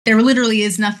there literally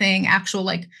is nothing actual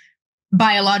like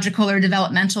biological or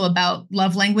developmental about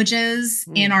love languages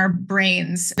in our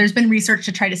brains. There's been research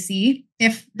to try to see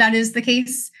if that is the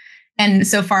case. And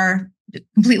so far,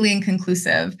 completely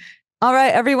inconclusive. All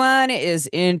right, everyone, it is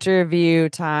interview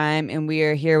time, and we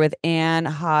are here with Anne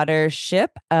Hodder-Shipp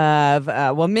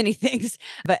of, many things,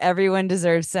 but Everyone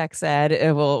Deserves Sex Ed.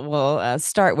 We'll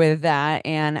start with that.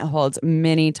 Anne holds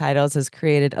many titles, has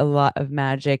created a lot of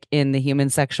magic in the human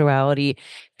sexuality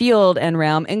field and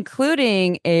realm,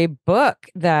 including a book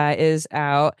that is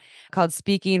out called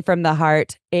Speaking from the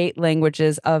Heart, 8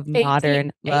 Languages of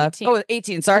Modern Love. 18. Oh,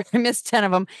 18, sorry, I missed 10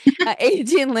 of them.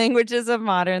 18 Languages of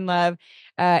Modern Love.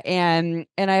 And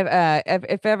I've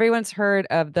if everyone's heard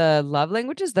of the love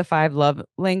languages, the 5 love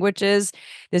languages,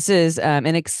 this is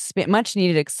an much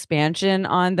needed expansion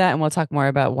on that, and we'll talk more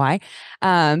about why.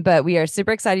 But we are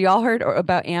super excited. You all heard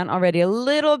about Anne already a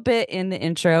little bit in the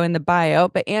intro, in the bio.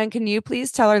 But Anne, can you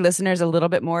please tell our listeners a little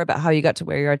bit more about how you got to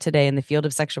where you are today in the field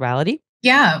of sexuality?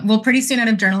 Yeah, well, pretty soon out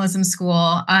of journalism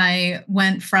school, I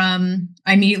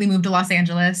immediately moved to Los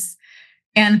Angeles.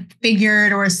 And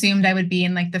figured or assumed I would be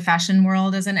in like the fashion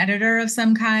world as an editor of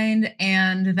some kind.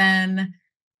 And then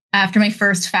after my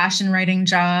first fashion writing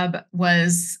job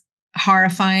was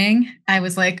horrifying, I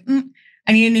was like,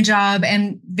 I need a new job,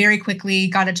 and very quickly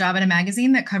got a job at a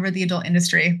magazine that covered the adult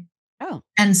industry. Oh.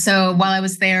 And so while I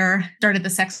was there, started the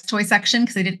sex toy section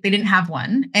because they didn't have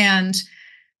one. And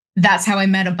that's how I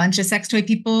met a bunch of sex toy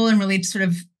people and really sort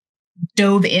of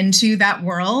dove into that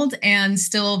world, and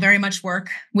still very much work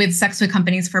with sex toy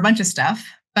companies for a bunch of stuff.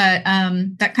 But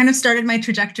that kind of started my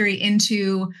trajectory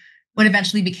into what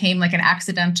eventually became like an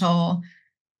accidental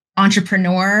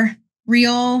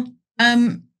entrepreneurial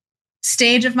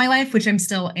stage of my life, which I'm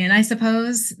still in, I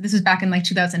suppose. This was back in like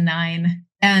 2009.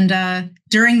 And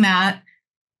during that,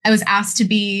 I was asked to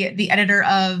be the editor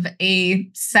of a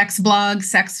sex blog,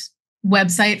 sex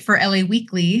website for LA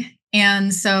Weekly.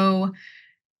 And so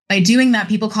by doing that,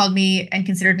 people called me and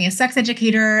considered me a sex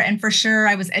educator. And for sure,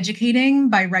 I was educating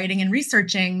by writing and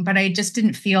researching, but I just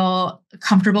didn't feel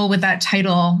comfortable with that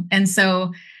title. And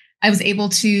so I was able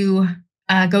to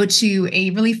go to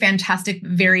a really fantastic,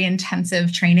 very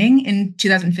intensive training in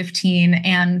 2015.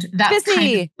 And that's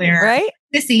kind of where, right?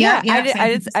 CSE, yeah.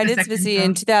 I did CSE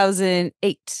in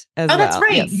 2008 as well. Oh, that's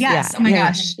right. Yes. Yeah. Oh my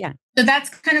gosh. Yeah. So that's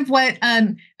kind of what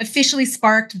officially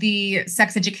sparked the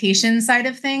sex education side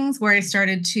of things, where I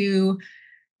started to,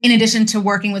 in addition to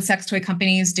working with sex toy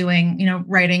companies, doing,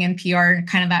 writing and PR,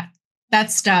 kind of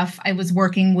that stuff, I was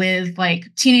working with like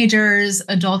teenagers,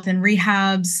 adult in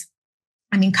rehabs,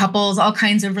 couples, all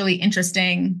kinds of really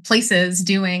interesting places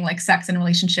doing like sex and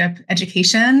relationship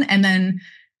education. And then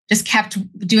just kept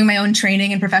doing my own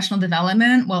training and professional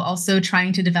development while also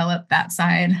trying to develop that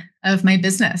side of my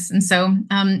business. And so,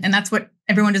 and that's what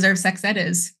Everyone Deserves Sex Ed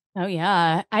is. Oh,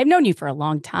 yeah. I've known you for a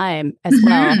long time as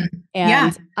well.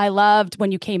 And I loved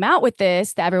when you came out with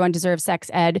this, the Everyone Deserves Sex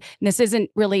Ed. And this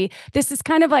is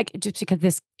kind of like, just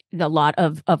because the lot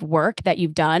of work that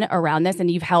you've done around this,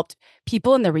 and you've helped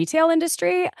people in the retail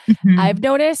industry. I've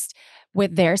noticed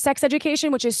with their sex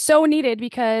education, which is so needed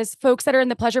because folks that are in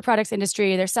the pleasure products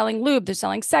industry, they're selling lube, they're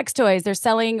selling sex toys, they're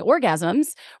selling orgasms,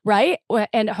 right?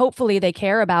 And hopefully they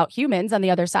care about humans on the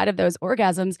other side of those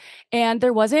orgasms. And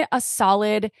there wasn't a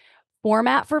solid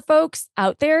format for folks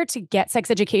out there to get sex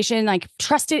education, like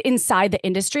trusted inside the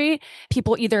industry.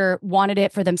 People either wanted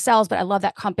it for themselves, but I love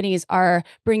that companies are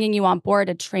bringing you on board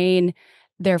to train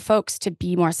their folks to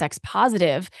be more sex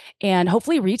positive. And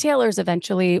hopefully retailers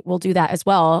eventually will do that as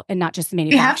well, and not just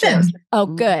manufacturers. Oh,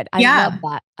 good. I love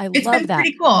that. It's been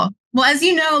pretty cool. Well, as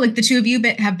you know, like the two of you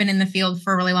have been in the field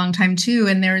for a really long time too.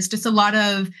 And there's just a lot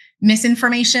of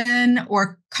misinformation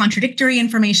or contradictory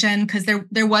information because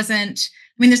there wasn't,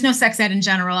 there's no sex ed in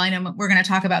general. I know we're going to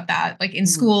talk about that, like in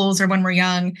schools or when we're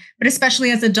young, but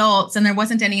especially as adults, and there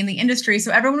wasn't any in the industry.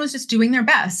 So everyone was just doing their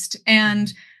best.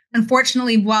 And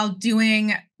unfortunately, while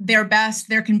doing their best,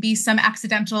 there can be some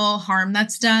accidental harm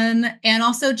that's done. And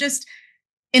also just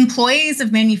employees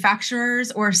of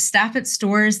manufacturers or staff at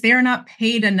stores, they are not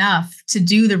paid enough to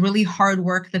do the really hard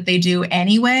work that they do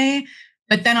anyway.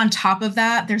 But then on top of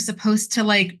that, they're supposed to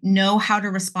like know how to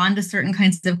respond to certain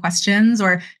kinds of questions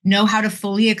or know how to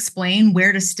fully explain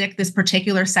where to stick this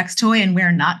particular sex toy and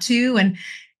where not to.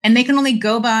 And they can only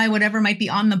go by whatever might be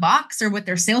on the box or what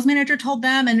their sales manager told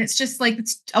them. And it's just like,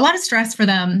 it's a lot of stress for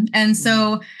them. And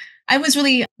so I was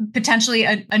really potentially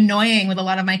annoying with a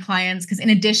lot of my clients because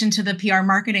in addition to the PR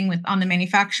marketing on the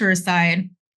manufacturer side,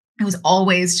 I was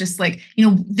always just like,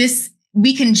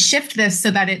 we can shift this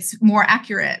so that it's more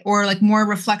accurate or like more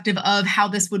reflective of how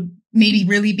this would maybe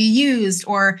really be used,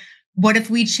 or what if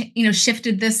we,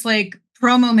 shifted this like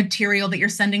promo material that you're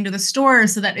sending to the store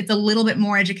so that it's a little bit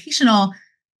more educational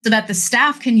so that the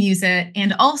staff can use it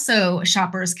and also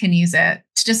shoppers can use it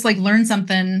to just like learn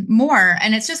something more.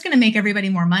 And it's just going to make everybody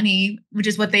more money, which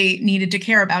is what they needed to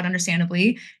care about,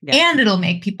 understandably. Yeah. And it'll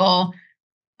make people,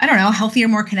 I don't know, healthier,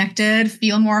 more connected,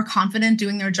 feel more confident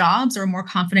doing their jobs or more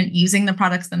confident using the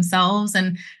products themselves.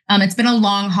 And it's been a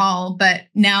long haul, but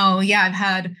now, I've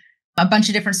had a bunch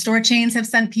of different store chains have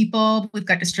sent people. We've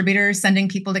got distributors sending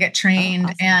people to get trained,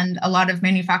 awesome. And a lot of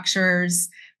manufacturers,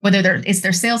 whether it's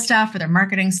their sales staff or their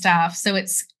marketing staff. So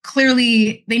it's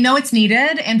clearly, they know it's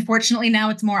needed. And fortunately, now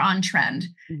it's more on trend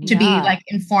to be like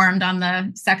informed on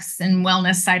the sex and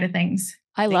wellness side of things.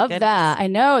 I love that. I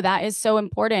know that is so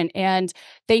important. And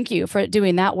thank you for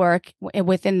doing that work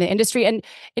within the industry. And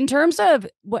in terms of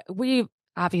what we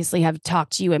obviously have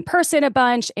talked to you in person a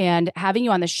bunch, and having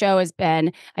you on the show has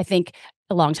been, I think,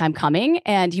 a long time coming.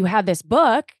 And you have this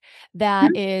book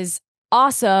that is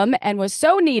awesome and was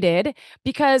so needed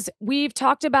because we've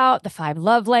talked about the 5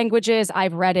 love languages.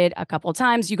 I've read it a couple of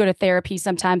times. You go to therapy,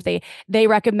 sometimes they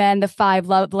recommend the 5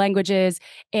 love languages,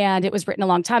 and it was written a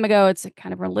long time ago. It's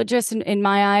kind of religious in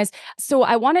my eyes. So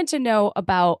I wanted to know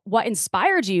about what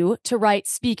inspired you to write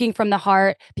Speaking from the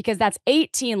Heart, because that's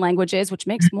 18 languages, which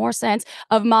makes more sense,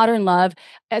 of modern love,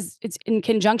 as it's in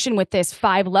conjunction with this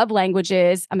 5 love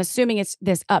languages. I'm assuming it's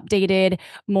this updated,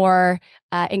 more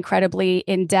incredibly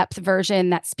in-depth version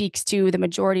that speaks to the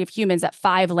majority of humans, that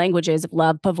 5 languages of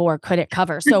love, Pavor, could it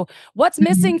cover. So what's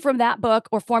missing from that book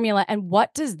or formula, and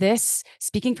what does this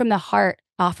Speaking from the Heart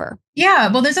offer?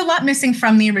 Yeah, well, there's a lot missing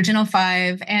from the original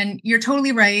 5, and you're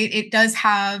totally right. It does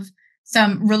have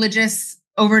some religious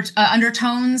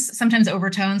undertones, sometimes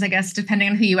overtones, I guess, depending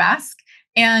on who you ask,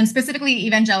 and specifically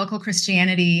evangelical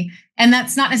Christianity. And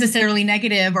that's not necessarily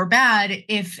negative or bad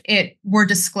if it were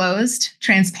disclosed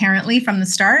transparently from the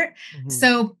start. Mm-hmm.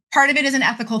 So part of it is an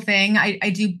ethical thing.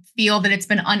 I do feel that it's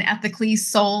been unethically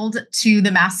sold to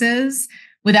the masses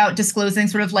without disclosing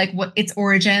sort of like what its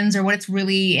origins or what it's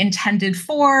really intended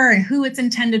for and who it's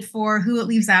intended for, who it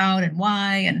leaves out and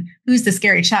why, and who's the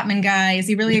Gary Chapman guy? Is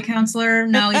he really a counselor?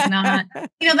 No, he's not.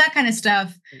 That kind of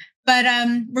stuff. But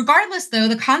regardless, though,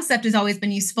 the concept has always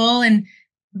been useful. And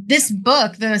this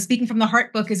book, the Speaking from the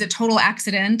Heart book, is a total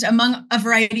accident among a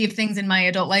variety of things in my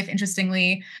adult life,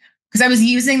 interestingly, because I was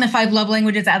using the 5 love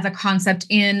languages as a concept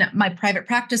in my private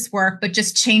practice work, but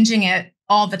just changing it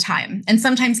all the time. And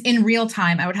sometimes in real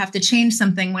time, I would have to change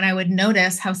something when I would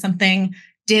notice how something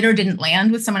did or didn't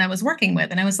land with someone I was working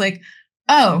with. And I was like,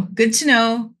 oh, good to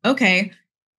know. Okay,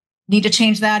 need to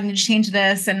change that, need to change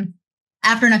this. And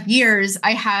after enough years,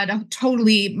 I had a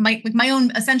totally my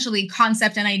own essentially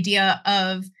concept and idea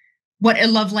of what a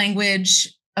love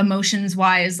language emotions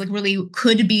wise like really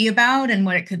could be about and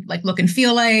what it could like look and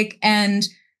feel like, and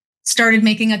started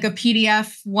making like a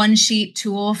PDF 1-sheet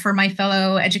tool for my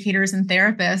fellow educators and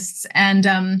therapists. And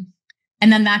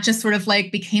then that just sort of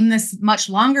like became this much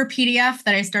longer PDF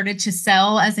that I started to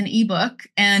sell as an ebook,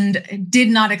 and did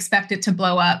not expect it to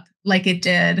blow up like it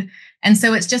did. And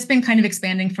so it's just been kind of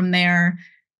expanding from there.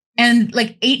 And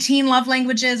like 18 love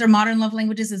languages, or modern love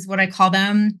languages is what I call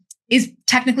them, is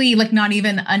technically like not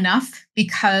even enough,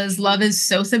 because love is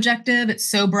so subjective. It's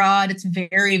so broad. It's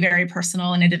very, very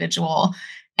personal and individual.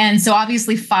 And so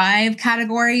obviously 5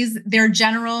 categories, they're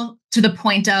general to the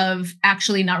point of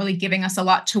actually not really giving us a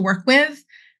lot to work with.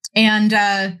 And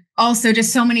also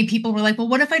just so many people were like, well,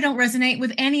 what if I don't resonate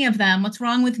with any of them? What's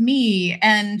wrong with me?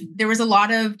 And there was a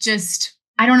lot of just,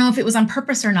 I don't know if it was on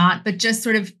purpose or not, but just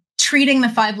sort of treating the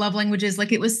 5 love languages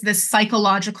like it was this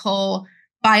psychological,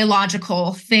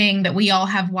 biological thing that we all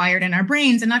have wired in our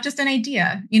brains, and not just an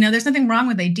idea. There's nothing wrong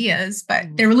with ideas, but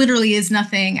there literally is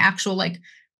nothing actual like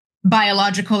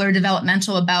biological or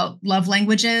developmental about love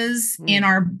languages in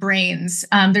our brains.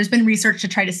 There's been research to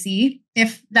try to see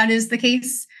if that is the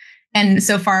case, and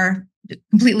so far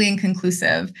completely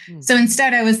inconclusive. So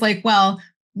instead I was like, well,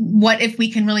 what if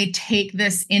we can really take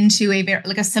this into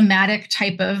a somatic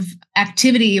type of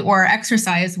activity or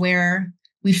exercise, where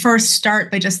we first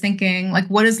start by just thinking, like,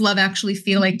 what does love actually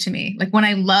feel like to me? Like when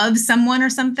I love someone or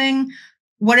something,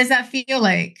 what does that feel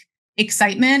like?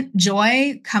 Excitement,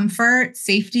 joy, comfort,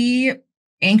 safety,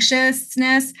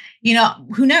 anxiousness,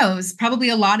 who knows? Probably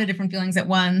a lot of different feelings at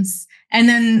once. And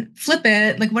then flip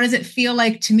it, like, what does it feel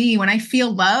like to me when I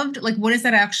feel loved? Like, what is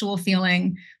that actual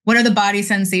feeling? What are the body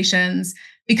sensations?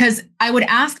 Because I would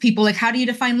ask people, like, how do you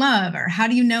define love? Or how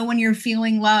do you know when you're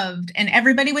feeling loved? And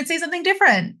everybody would say something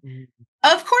different.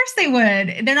 Of course they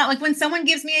would. They're not like when someone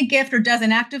gives me a gift or does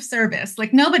an act of service,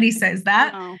 like nobody says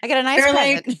that. No. I got a nice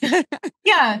present. Like,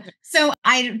 yeah. So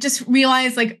I just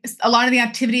realized like a lot of the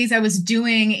activities I was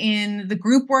doing in the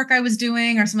group work I was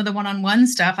doing or some of the one-on-one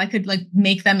stuff, I could like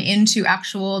make them into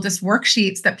actual just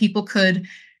worksheets that people could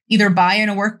either buy in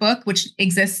a workbook, which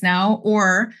exists now,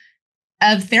 or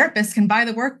a therapist can buy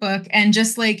the workbook and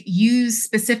just like use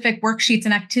specific worksheets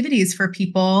and activities for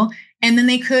people. And then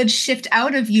they could shift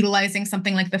out of utilizing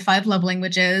something like the 5 love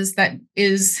languages that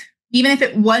is, even if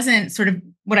it wasn't sort of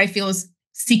what I feel is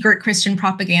secret Christian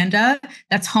propaganda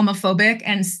that's homophobic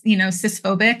and,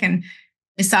 cisphobic and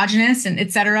misogynist and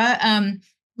et cetera.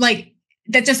 Like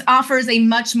that just offers a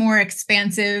much more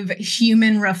expansive,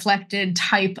 human reflected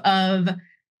type of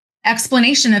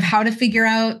explanation of how to figure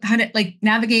out how to like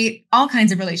navigate all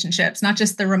kinds of relationships, not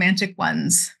just the romantic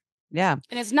ones. Yeah.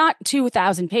 And it's not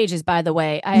 2,000 pages, by the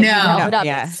way. I held it up.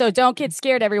 Yeah. So don't get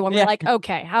scared, everyone. We're like,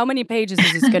 okay, how many pages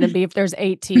is this going to be if there's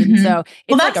 18? So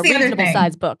it's like a reasonable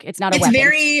size book. It's not a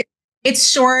weapon. It's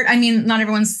short. I mean, not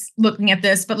everyone's looking at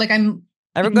this, but like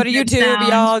everyone go to YouTube,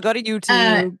 y'all. Go to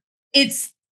YouTube.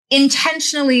 It's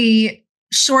intentionally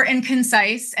short and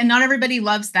concise, and not everybody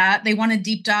loves that. They want a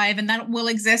deep dive, and that will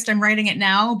exist. I'm writing it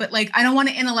now, but like I don't want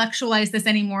to intellectualize this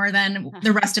any more than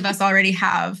the rest of us already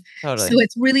have. Totally. So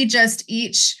it's really just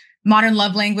each modern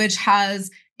love language has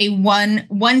a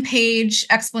one page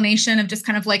explanation of just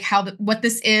kind of like what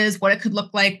this is, what it could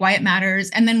look like, why it matters,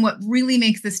 and then what really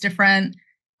makes this different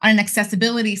on an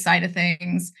accessibility side of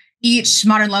things. Each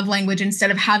modern love language,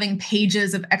 instead of having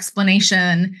pages of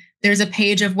explanation, there's a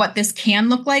page of what this can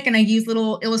look like. And I use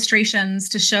little illustrations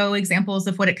to show examples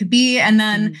of what it could be. And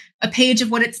then a page of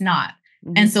what it's not.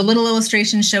 Mm-hmm. And so little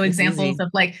illustrations show examples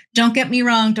of like, don't get me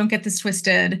wrong, don't get this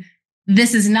twisted.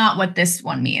 This is not what this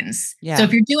one means. Yeah. So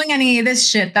if you're doing any of this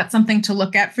shit, that's something to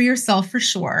look at for yourself for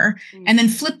sure. Mm-hmm. And then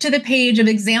flip to the page of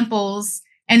examples.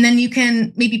 And then you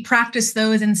can maybe practice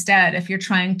those instead if you're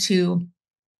trying to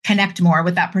connect more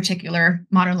with that particular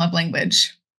modern love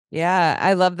language. Yeah,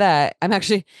 I love that. I'm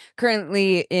actually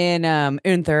currently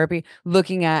in therapy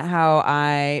looking at how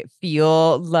I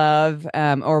feel love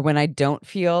or when I don't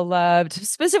feel loved,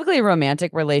 specifically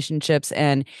romantic relationships.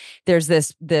 And there's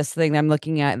this thing that I'm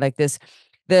looking at, like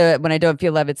when I don't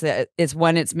feel love, it's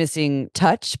when it's missing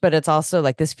touch, but it's also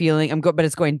like this feeling but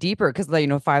it's going deeper because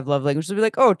 5 love languages will be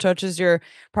like, oh, touch is your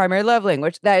primary love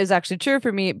language. That is actually true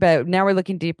for me. But now we're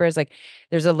looking deeper. It's like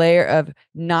there's a layer of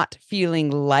not feeling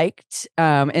liked.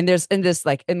 And there's in this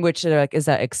like in which they're like, is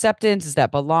that acceptance? Is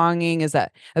that belonging? Is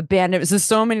that abandonment? There's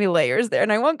so many layers there.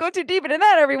 And I won't go too deep into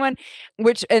that, everyone.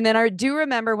 And then I do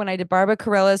remember when I did Barbara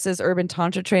Carrellas's Urban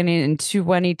Tantra training in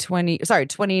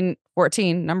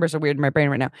 2014, numbers are weird in my brain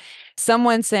right now.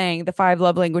 Someone saying the 5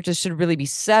 love languages should really be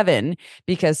 7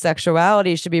 because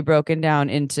sexuality should be broken down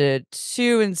into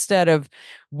 2 instead of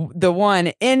the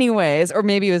 1 anyways, or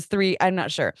maybe it was 3. I'm not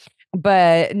sure.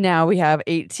 But now we have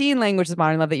 18 languages of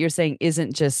modern love that you're saying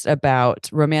isn't just about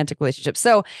romantic relationships.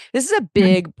 So this is a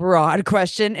big, broad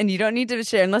question, and you don't need to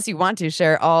share, unless you want to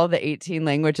share all the 18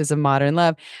 languages of modern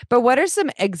love. But what are some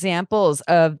examples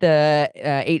of the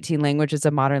 18 languages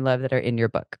of modern love that are in your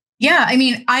book? Yeah, I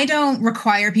mean, I don't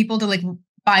require people to like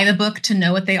buy the book to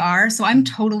know what they are. So I'm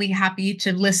totally happy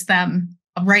to list them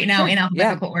right now in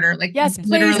alphabetical order. Like, yes,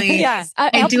 literally, please. Yes.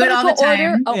 I do it all the time.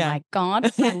 Order? Oh my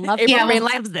God. I love it. April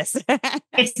loves this.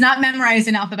 It's not memorized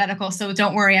in alphabetical. So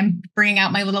don't worry. I'm bringing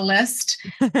out my little list.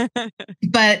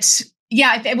 But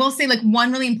yeah, I will say like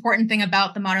one really important thing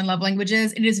about the modern love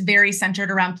languages, it is very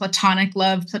centered around platonic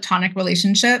love, platonic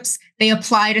relationships. They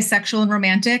apply to sexual and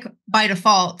romantic by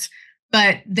default.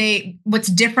 But what's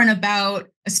different about,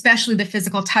 especially the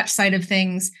physical touch side of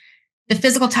things, the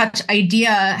physical touch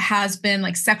idea has been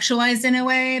like sexualized in a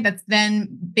way that's then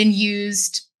been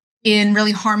used in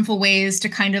really harmful ways to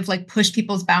kind of like push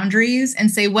people's boundaries and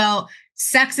say, well,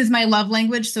 sex is my love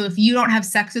language. So if you don't have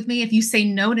sex with me, if you say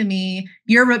no to me,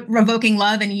 you're revoking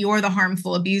love and you're the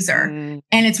harmful abuser. Mm.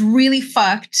 And it's really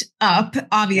fucked up,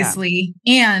 obviously.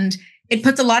 Yeah. And it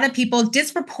puts a lot of people,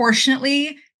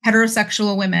 disproportionately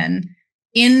heterosexual women,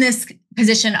 in this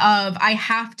position of, I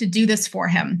have to do this for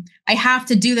him. I have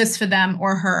to do this for them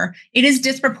or her. It is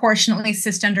disproportionately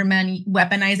cisgender men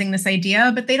weaponizing this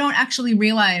idea, but they don't actually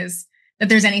realize that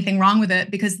there's anything wrong with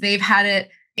it because they've had it.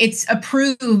 It's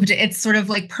approved. It's sort of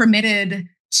like permitted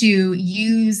to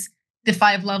use the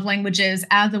 5 love languages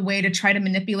as a way to try to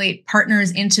manipulate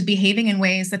partners into behaving in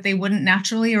ways that they wouldn't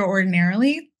naturally or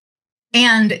ordinarily.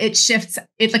 And it shifts,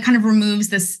 it like kind of removes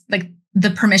this like the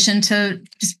permission to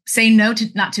just say no to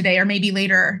not today or maybe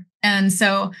later. And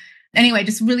so anyway,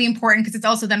 just really important because it's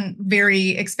also then very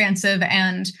expansive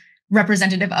and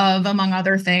representative of, among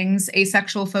other things,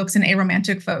 asexual folks and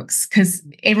aromantic folks, because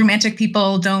aromantic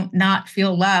people don't not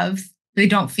feel love. They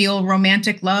don't feel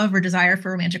romantic love or desire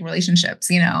for romantic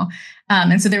relationships,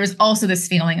 And so there was also this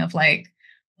feeling of like,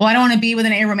 well, I don't want to be with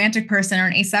an aromantic person or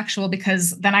an asexual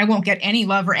because then I won't get any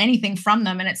love or anything from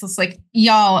them. And it's just like,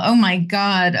 y'all, oh my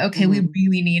God, okay, we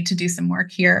really need to do some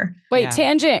work here. Wait,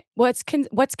 tangent. What's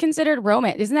considered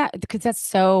romance? Isn't that, because that's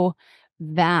so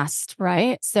vast,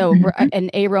 right? So an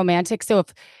aromantic. So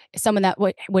if someone that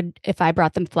would if I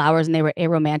brought them flowers and they were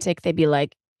aromantic, they'd be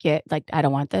like, I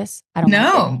don't want this. I don't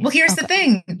want it. Well, here's the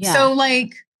thing. Yeah. So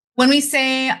like when we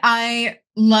say I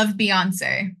love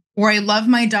Beyonce or I love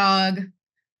my dog,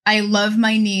 I love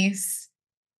my niece,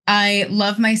 I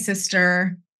love my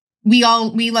sister, we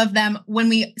love them. When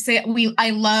we say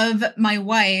I love my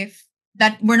wife,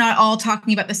 that we're not all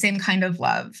talking about the same kind of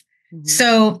love.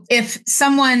 So if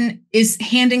someone is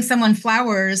handing someone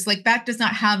flowers, like that does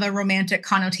not have a romantic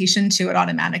connotation to it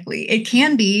automatically. It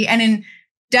can be, and in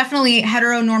definitely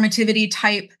heteronormativity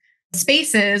type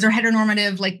spaces or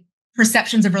heteronormative like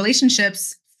perceptions of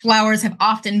relationships, flowers have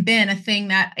often been a thing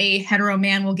that a hetero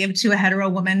man will give to a hetero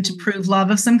woman to prove love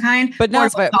of some kind. But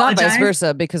not vice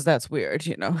versa, because that's weird,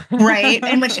 Right.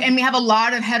 And we have a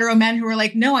lot of hetero men who are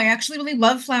like, no, I actually really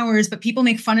love flowers, but people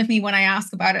make fun of me when I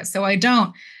ask about it, so I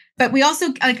don't. But we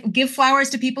also give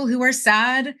flowers to people who are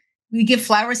sad. We give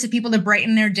flowers to people to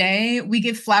brighten their day. We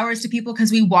give flowers to people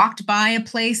because we walked by a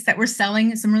place that were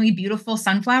selling some really beautiful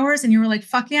sunflowers. And you were like,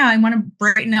 fuck yeah, I want to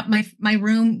brighten up my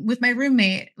room with my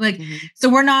roommate. Like, so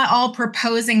we're not all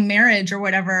proposing marriage or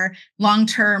whatever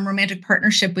long-term romantic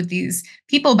partnership with these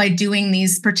people by doing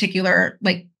these particular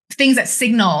like things that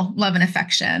signal love and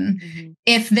affection.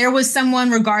 If there was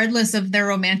someone, regardless of their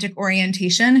romantic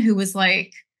orientation, who was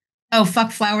like, oh,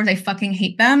 fuck flowers, I fucking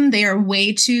hate them, they are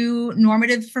way too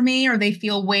normative for me, or they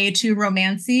feel way too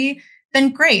romancy, then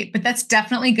great. But that's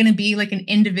definitely going to be like an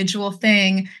individual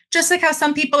thing. Just like how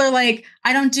some people are like,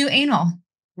 I don't do anal.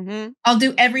 I'll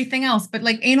do everything else. But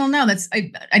like anal, no,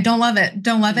 I don't love it.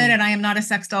 Don't love it. And I am not a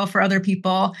sex doll for other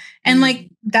people. And like,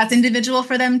 that's individual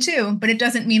for them too. But it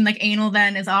doesn't mean like anal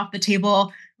then is off the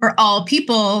table for all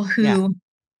people who...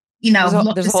 there's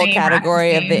a whole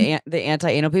category of the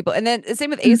anti-anal people. And then the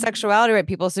same with asexuality, right?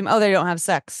 People assume, they don't have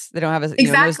sex. They don't have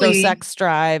there's no sex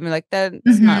drive. And like, that's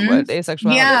not what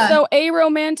asexuality is. So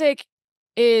aromantic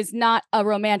is not a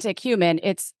romantic human.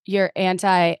 It's your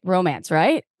anti-romance,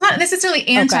 right? Not necessarily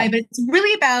anti, but it's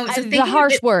really about... It's a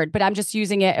harsh word, but I'm just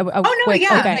using it.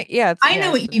 I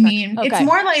know what you mean. Okay. It's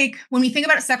more like when we think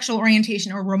about sexual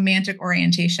orientation or romantic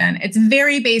orientation, it's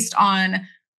very based on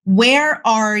where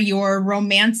are your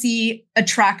romancy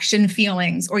attraction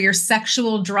feelings or your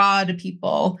sexual draw to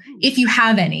people, if you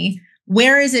have any.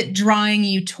 Where is it drawing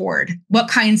you toward? What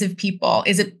kinds of people?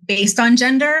 Is it based on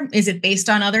gender? Is it based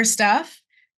on other stuff?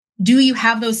 Do you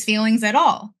have those feelings at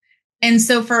all? And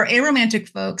so for aromantic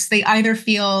folks, they either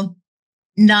feel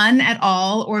none at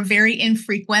all or very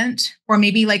infrequent or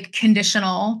maybe like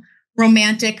conditional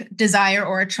romantic desire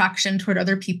or attraction toward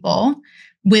other people,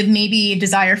 with maybe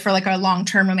desire for like a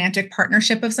long-term romantic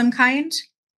partnership of some kind.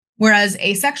 Whereas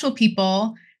asexual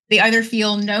people, they either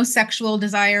feel no sexual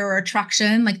desire or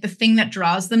attraction, like the thing that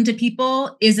draws them to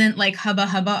people isn't like hubba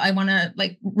hubba, I want to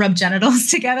like rub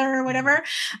genitals together or whatever,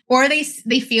 or they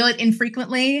feel it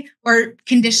infrequently or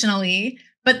conditionally.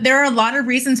 But there are a lot of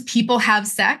reasons people have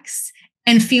sex,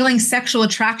 and feeling sexual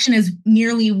attraction is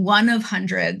merely one of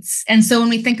hundreds. And so when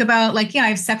we think about like, I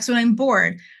have sex when I'm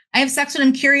bored. I have sex when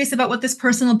I'm curious about what this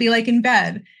person will be like in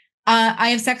bed. I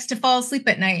have sex to fall asleep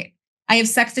at night. I have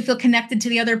sex to feel connected to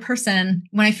the other person.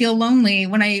 When I feel lonely,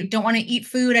 when I don't want to eat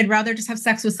food, I'd rather just have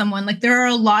sex with someone. Like there are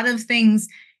a lot of things,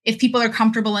 if people are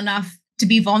comfortable enough to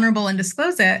be vulnerable and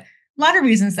disclose it, a lot of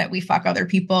reasons that we fuck other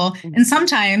people. And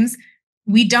sometimes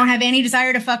we don't have any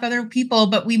desire to fuck other people,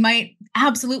 but we might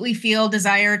absolutely feel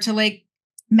desire to like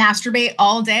masturbate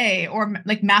all day, or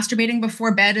like masturbating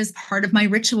before bed is part of my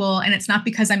ritual. And it's not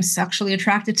because I'm sexually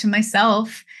attracted to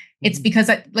myself. It's because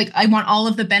I want all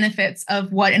of the benefits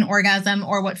of what an orgasm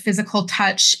or what physical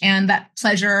touch and that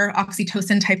pleasure,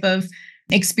 oxytocin type of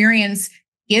experience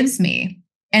gives me.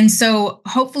 And so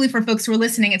hopefully for folks who are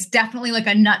listening, it's definitely like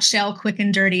a nutshell, quick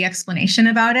and dirty explanation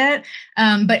about it.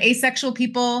 But asexual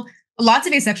people, lots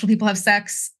of asexual people have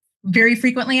sex very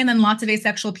frequently. And then lots of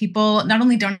asexual people not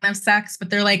only don't have sex, but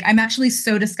they're like, I'm actually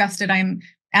so disgusted. I'm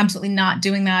absolutely not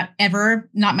doing that ever.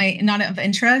 Not of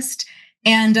interest.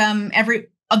 And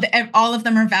all of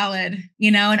them are valid,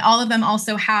 and all of them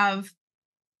also have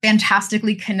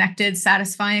fantastically connected,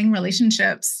 satisfying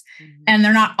relationships. Mm-hmm. And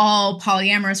they're not all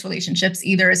polyamorous relationships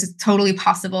either. It's totally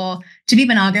possible to be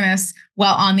monogamous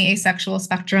while on the asexual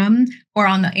spectrum or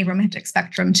on the aromantic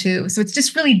spectrum too. So it's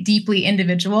just really deeply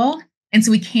individual. And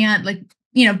so we can't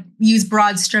use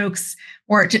broad strokes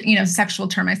or, sexual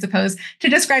term, I suppose, to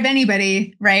describe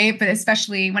anybody, right? But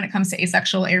especially when it comes to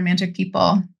asexual, aromantic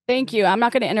people. Thank you. I'm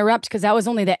not going to interrupt because that was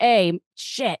only the A.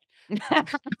 Shit. Oh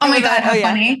my God, how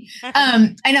funny.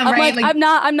 I know, right? I'm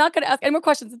not going to ask any more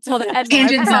questions until the end.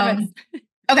 Tangent zone.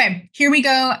 Okay, here we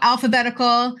go.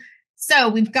 Alphabetical. So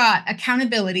we've got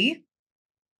accountability,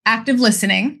 active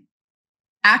listening,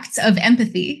 acts of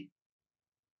empathy,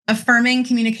 affirming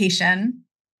communication,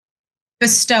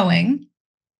 bestowing,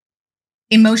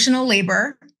 emotional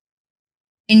labor,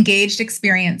 engaged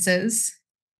experiences,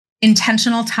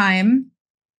 intentional time,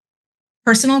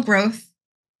 personal growth,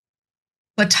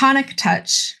 platonic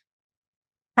touch,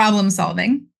 problem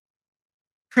solving,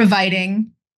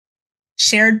 providing,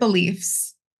 shared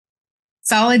beliefs,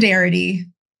 solidarity,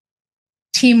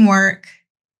 teamwork,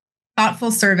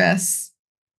 thoughtful service,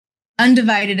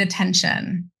 undivided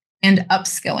attention, and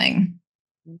upskilling.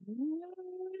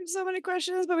 So many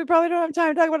questions, but we probably don't have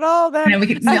time to talk about all of them. We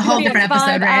could a whole different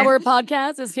episode, right? Our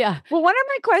podcast is Well, one of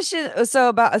my questions,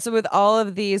 so with all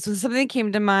of these, so something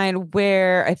came to mind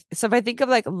where, so if I think of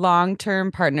like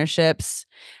long-term partnerships,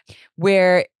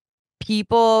 where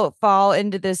people fall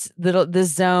into this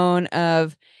zone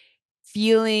of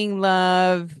feeling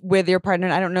love with your partner.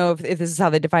 And I don't know if this is how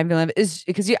they define feeling love, is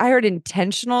because I heard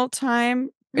intentional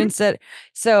time instead.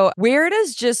 So where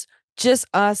does just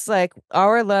us, like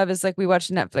our love is like we watch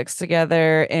Netflix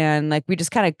together and like we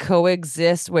just kind of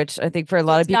coexist, which I think for a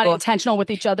lot of people, not intentional with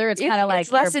each other. It's kind of like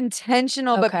it's less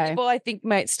intentional, but people I think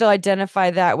might still identify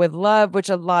that with love, which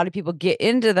a lot of people get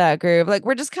into that groove. Like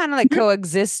we're just kind of like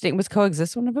coexisting. Was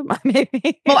coexist one of them?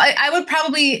 Maybe. Well, I would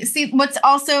probably see what's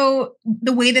also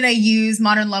the way that I use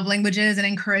modern love languages and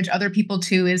encourage other people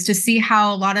to is to see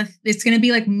how it's going to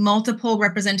be like multiple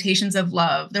representations of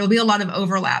love. There will be a lot of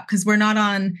overlap because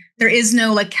there is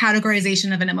no like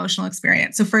categorization of an emotional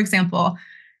experience. So for example,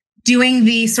 doing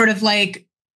the sort of like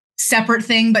separate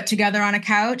thing, but together on a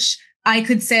couch, I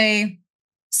could say,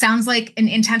 sounds like an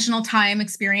intentional time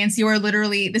experience.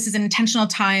 This is an intentional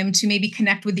time to maybe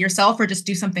connect with yourself or just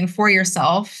do something for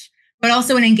yourself, but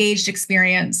also an engaged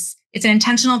experience. It's an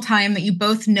intentional time that you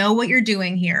both know what you're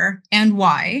doing here and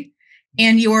why,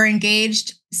 and you're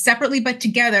engaged separately, but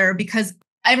together because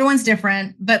everyone's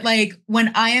different, but like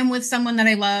when I am with someone that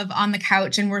I love on the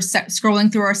couch and we're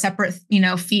scrolling through our separate,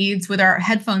 feeds with our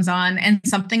headphones on and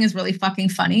something is really fucking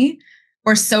funny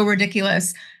or so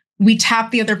ridiculous, we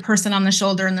tap the other person on the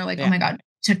shoulder and they're like, oh my God,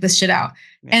 check this shit out.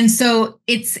 Yeah. And so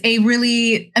it's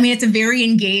it's a very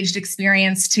engaged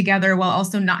experience together while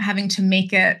also not having to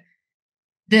make it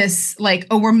this like,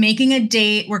 oh, we're making a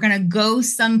date. We're going to go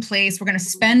someplace. We're going to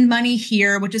spend money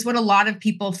here, which is what a lot of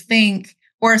people think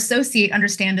or associate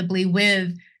understandably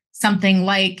with something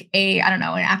like an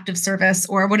active service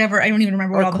or whatever. I don't even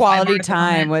remember what all the quality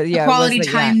time. Quality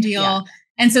time deal. Yeah.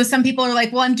 And so some people are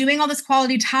like, well, I'm doing all this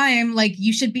quality time. Like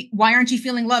why aren't you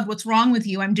feeling loved? What's wrong with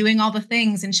you? I'm doing all the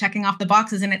things and checking off the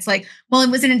boxes. And it's like, well,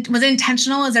 was it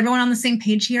intentional? Is everyone on the same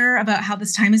page here about how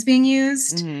this time is being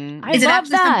used? Mm-hmm. Is it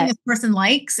actually something this person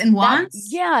likes and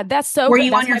wants? That's so Were good.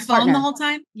 you on your phone the whole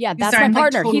time? Yeah, that's my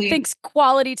partner. He thinks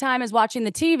quality time is watching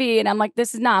the TV. And I'm like,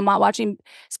 I'm not watching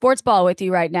sports ball with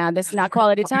you right now. This is not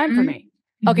quality time for me.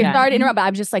 Okay, sorry to interrupt, but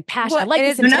I'm just like passionate. I like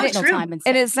this intentional time.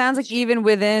 And it sounds like even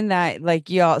within that, like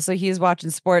y'all, so he's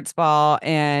watching sports ball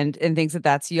and thinks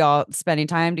that's y'all spending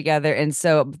time together. And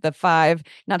so the five,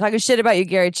 not talking shit about you,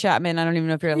 Gary Chapman. I don't even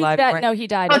know if you're alive. No, he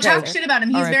died. Oh, talk shit about him.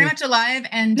 He's very much alive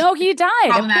and no, he died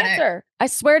of cancer. I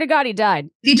swear to God, he died.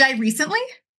 He died recently?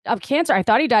 Of cancer. I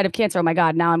thought he died of cancer. Oh my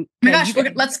God. Now I'm. Oh my gosh,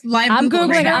 let's live. I'm Googling.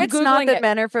 Right I'm it's Googling not that it.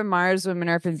 Men are from Mars, women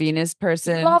are from Venus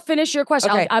person. I'll finish your question.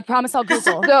 Okay. I promise I'll Google.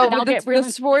 So the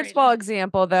sports ball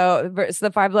example, though, versus the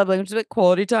five love languages, like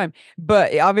quality time.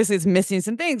 But obviously it's missing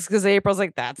some things because April's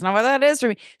like, that's not what that is for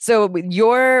me. So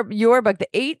your book, the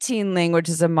 18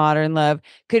 languages of modern love,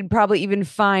 could probably even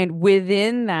find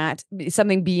within that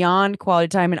something beyond quality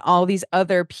time and all these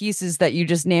other pieces that you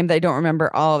just named that I don't remember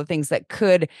all the things that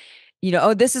could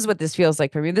this is what this feels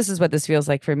like for me. This is what this feels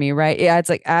like for me, right? Yeah,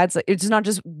 it's not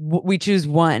just we choose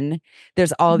one.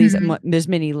 There's all these, there's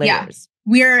many layers.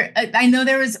 Yeah. I know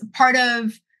there was part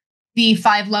of the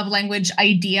five love language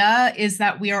idea is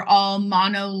that we are all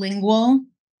monolingual.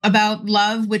 about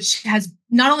love, which has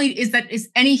not only is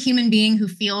any human being who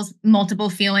feels multiple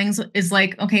feelings is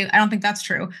like, okay, I don't think that's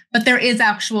true, but there is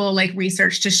actual like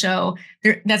research to show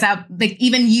that's out, like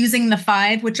even using the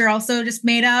 5, which are also just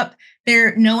made up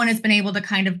there. No one has been able to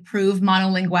kind of prove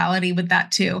monolinguality with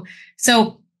that too.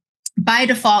 So by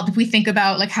default, if we think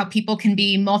about like how people can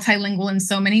be multilingual in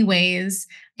so many ways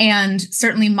and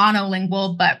certainly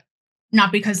monolingual, but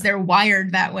not because they're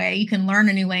wired that way. You can learn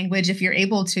a new language if you're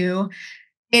able to.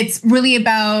 It's really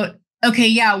about, okay,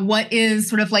 yeah, what is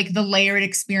sort of like the layered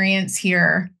experience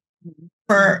here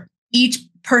for each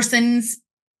person's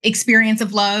experience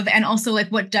of love, and also like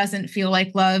what doesn't feel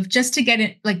like love, just to get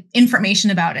it, like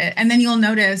information about it. And then you'll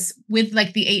notice with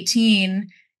like the 18,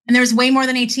 and there's way more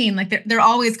than 18, like they're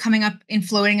always coming up and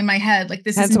floating in my head. Like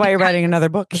this is That's why you're writing another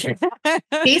book.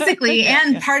 Basically.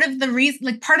 And part of the reason,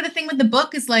 like part of the thing with the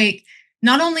book is like,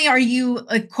 not only are you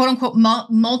like quote unquote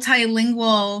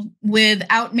multilingual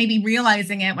without maybe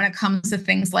realizing it when it comes to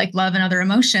things like love and other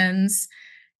emotions,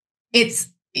 it's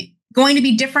going to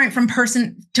be different from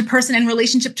person to person and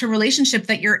relationship to relationship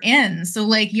that you're in. So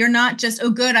like, you're not just,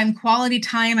 oh, good, I'm quality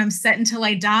time, I'm set until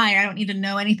I die, I don't need to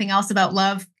know anything else about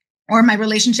love, or my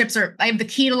relationships are, I have the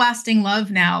key to lasting love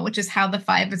now, which is how the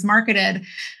 5 is marketed.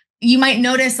 You might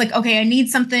notice like, okay, I need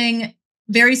something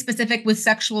very specific with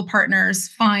sexual partners,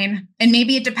 fine. And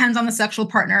maybe it depends on the sexual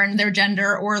partner and their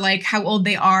gender, or like how old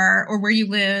they are, or where you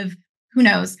live, who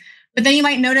knows. But then you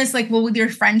might notice like, well, with your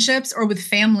friendships or with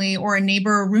family or a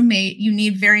neighbor or roommate, you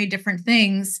need very different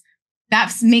things.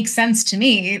 That makes sense to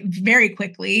me very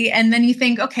quickly. And then you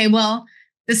think, okay, well,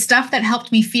 the stuff that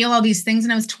helped me feel all these things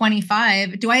when I was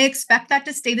 25, do I expect that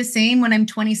to stay the same when I'm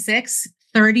 26,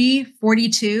 30,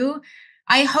 42?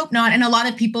 I hope not. And a lot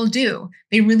of people do.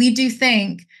 They really do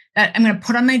think that I'm going to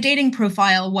put on my dating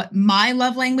profile what my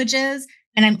love language is,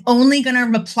 and I'm only going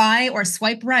to reply or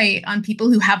swipe right on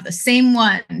people who have the same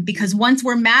one, because once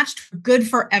we're matched, we're good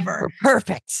forever. We're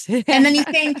perfect. And then you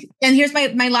think, and here's my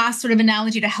last sort of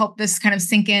analogy to help this kind of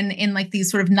sink in like these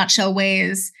sort of nutshell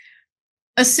ways.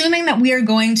 Assuming that we are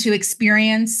going to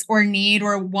experience or need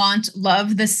or want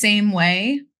love the same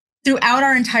way throughout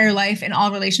our entire life in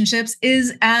all relationships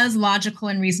is as logical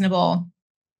and reasonable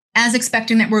as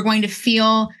expecting that we're going to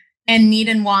feel and need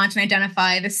and want and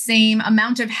identify the same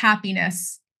amount of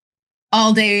happiness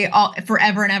all day,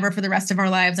 forever and ever for the rest of our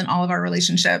lives and all of our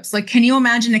relationships. Like, can you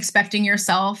imagine expecting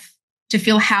yourself to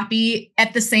feel happy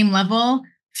at the same level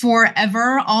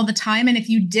forever, all the time? And if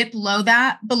you dip below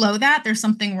that, there's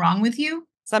something wrong with you.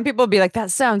 Some people would be like,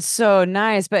 that sounds so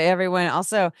nice, but everyone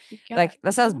also like,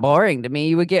 that sounds boring to me.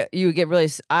 You would get really,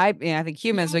 I think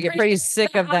humans would get pretty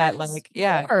sick of that. Like,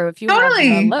 yeah, or if you totally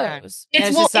have lows,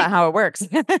 it's just not how it works.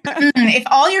 If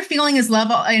all you're feeling is love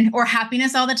or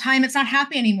happiness all the time, it's not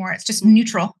happy anymore. It's just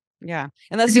neutral. Yeah.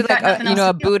 Unless you're like,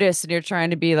 a Buddhist and you're trying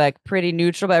to be like pretty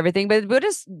neutral about everything. But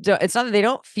Buddhists, it's not that they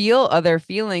don't feel other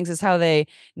feelings, it's how they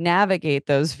navigate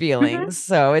those feelings.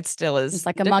 So it still is. It's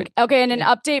like a monk. Okay. And an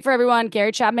update for everyone,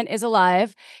 Gary Chapman is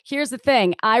alive. Here's the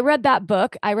thing. I read that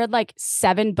book. I read like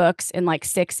 7 books in like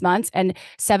 6 months, and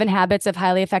 7 Habits of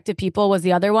Highly Effective People was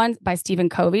the other one by Stephen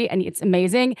Covey. And it's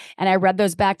amazing. And I read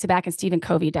those back to back, and Stephen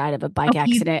Covey died of a bike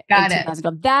accident in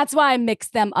 2012. That's why I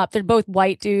mixed them up. They're both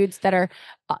white dudes that are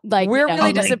like, we're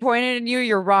really disappointed in you.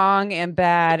 You're wrong and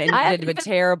bad, and you did a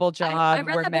terrible job.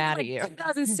 We're mad at you.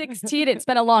 2016. It's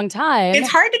been a long time. It's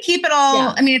hard to keep it all.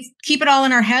 Yeah. I mean, it's keep it all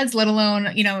in our heads, let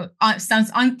alone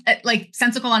like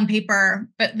sensical on paper.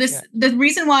 But the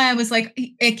reason why I was like,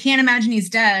 I can't imagine he's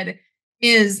dead,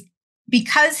 is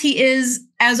because he is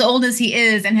as old as he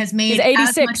is and has made. He's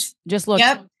 86. Just look.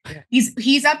 Yep.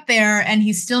 He's up there, and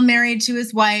he's still married to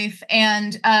his wife.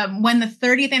 And when the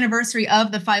 30th anniversary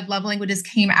of the 5 love languages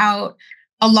came out,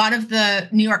 a lot of the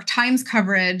New York Times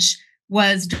coverage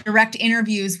was direct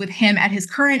interviews with him at his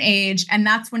current age. And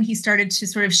that's when he started to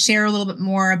sort of share a little bit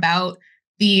more about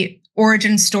the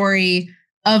origin story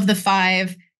of the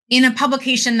 5 in a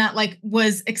publication that like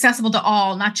was accessible to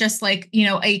all, not just like,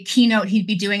 a keynote he'd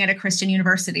be doing at a Christian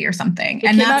university or something.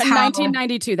 And that's how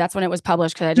 1992. That's when it was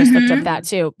published, because I just looked up that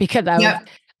too, because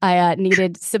I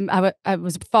needed some. I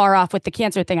was far off with the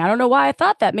cancer thing. I don't know why I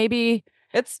thought that. Maybe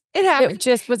it happened. It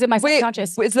just was in my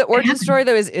subconscious. Is the origin story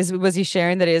though? Was he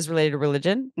sharing that it is related to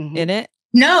religion in it?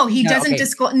 No, he doesn't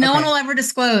disclose. No one will ever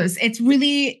disclose. It's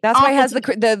really that's why it has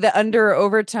the under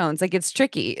overtones. Like, it's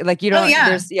tricky. Like, you don't.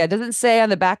 It doesn't say on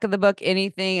the back of the book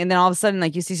anything, and then all of a sudden,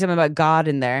 like, you see something about God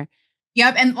in there.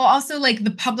 Yep, and also like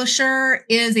the publisher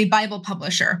is a Bible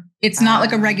publisher. It's not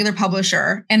like a regular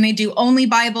publisher, and they do only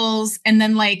Bibles, and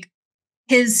then like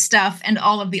his stuff and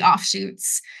all of the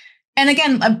offshoots. And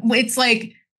again, it's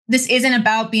like this isn't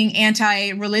about being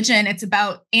anti-religion. It's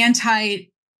about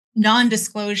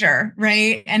anti-non-disclosure,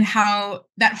 right? And how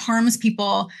that harms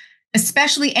people,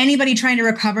 especially anybody trying to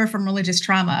recover from religious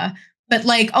trauma. But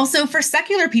like also for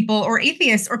secular people or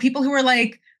atheists or people who are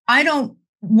like,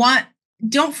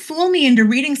 don't fool me into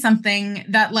reading something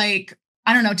that like,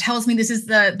 I don't know, tells me this is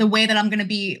the way that I'm going to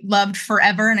be loved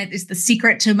forever. And it is the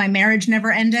secret to my marriage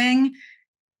never ending,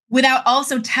 without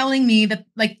also telling me that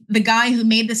like the guy who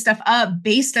made this stuff up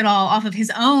based it all off of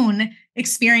his own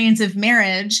experience of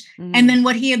marriage. And then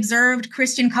what he observed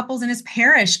Christian couples in his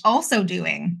parish also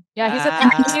doing. Yeah, he is a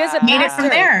pastor. Made it from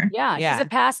there. Yeah, he's a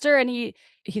pastor, and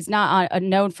he's not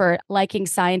known for liking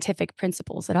scientific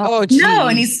principles at all. Oh, geez. No,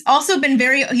 and he's also been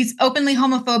he's openly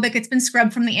homophobic. It's been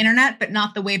scrubbed from the internet, but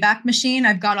not the Wayback Machine.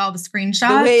 I've got all the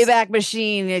screenshots. The Wayback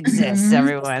Machine exists,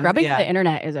 everyone. Scrubbing the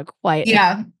internet is a quite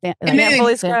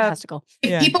fantastical.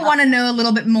 If people want to know a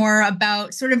little bit more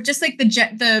about sort of just like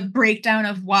the breakdown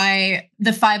of why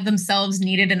the five themselves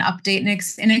needed an update and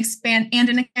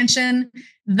an expansion,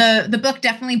 the book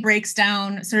definitely breaks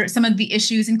down sort of some of the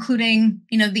issues, including,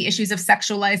 the issues of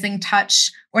sexualizing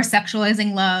touch or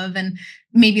sexualizing love. And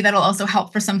maybe that'll also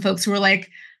help for some folks who are like,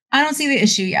 I don't see the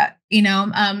issue yet,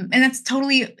 and that's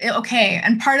totally okay.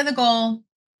 And part of the goal,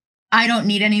 I don't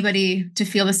need anybody to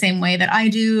feel the same way that I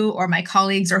do, or my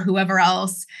colleagues or whoever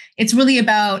else. It's really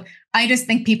about, I just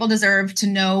think people deserve to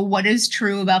know what is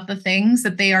true about the things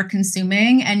that they are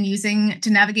consuming and using to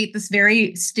navigate this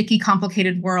very sticky,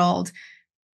 complicated world.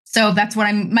 So that's what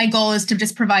my goal is, to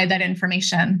just provide that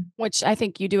information. Which I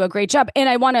think you do a great job.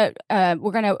 And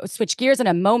we're going to switch gears in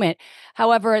a moment.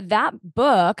 However, that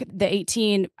book,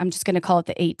 I'm just going to call it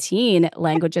the 18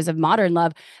 Languages of Modern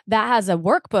Love, that has a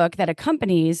workbook that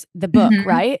accompanies the book,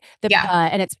 right?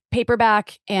 And it's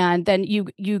paperback. And then you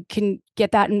can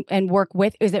get that and work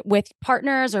with, is it with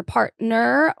partners or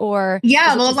partner or?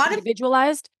 Yeah, well, a lot of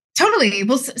individualized. Totally.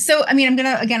 Well, so, I mean,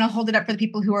 I'll hold it up for the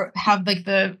people who have like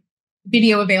the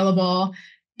video available.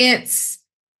 It's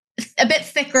a bit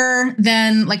thicker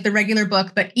than like the regular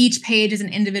book, but each page is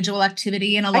an individual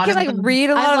activity, and I can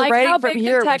read a lot of writing from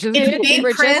here. We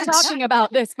were just talking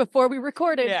about this before we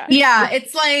recorded. Yeah,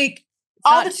 it's like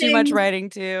all the things. Too much writing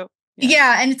too.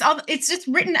 Yeah, and it's just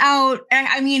written out.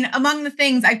 I mean, among the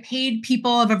things, I paid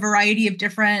people of a variety of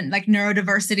different like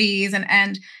neurodiversities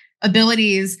and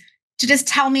abilities to just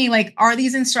tell me, like, are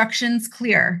these instructions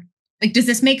clear? Like, does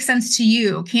this make sense to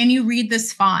you? Can you read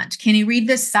this font? Can you read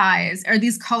this size? Are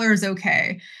these colors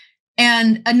okay?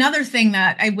 And another thing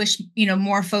that I wish,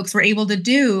 more folks were able to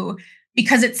do,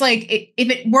 because it's like, if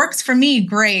it works for me,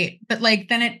 great. But like,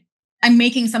 then I'm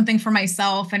making something for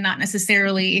myself and not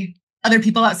necessarily other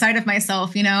people outside of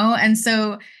myself, And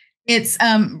so it's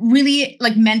really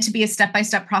like meant to be a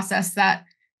step-by-step process that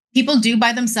people do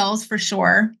by themselves for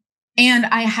sure. And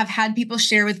I have had people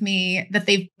share with me that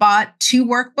they've bought 2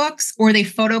 workbooks, or they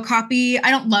photocopy. I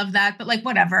don't love that, but like,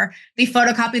 whatever. They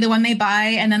photocopy the one they buy,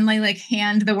 and then they like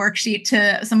hand the worksheet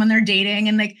to someone they're dating.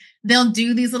 And like, they'll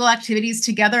do these little activities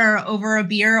together over a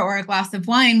beer or a glass of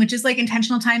wine, which is like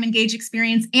intentional time, engaged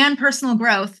experience, and personal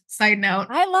growth. Side note.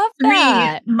 I love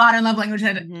that. 3 modern love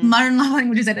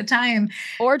languages at a time.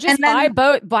 Or just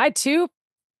buy 2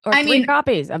 or 3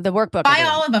 copies of the workbook. Buy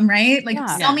all of them, right? Like,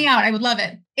 sell me out. I would love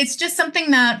it. It's just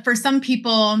something that for some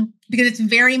people, because it's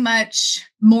very much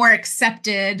more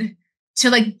accepted to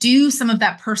like do some of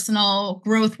that personal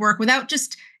growth work without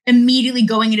just immediately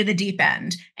going into the deep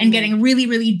end and getting really,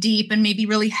 really deep and maybe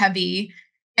really heavy.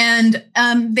 And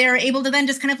they're able to then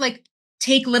just kind of like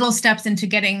take little steps into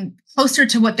getting closer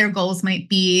to what their goals might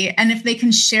be. And if they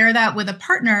can share that with a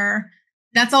partner,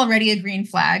 that's already a green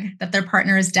flag that their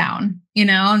partner is down,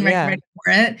 and ready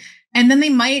for it. And then they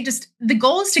might the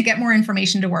goal is to get more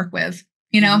information to work with,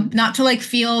 not to like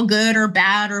feel good or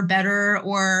bad or better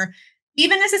or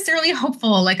even necessarily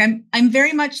hopeful. Like I'm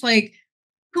very much like,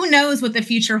 who knows what the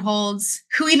future holds?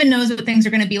 Who even knows what things are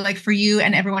going to be like for you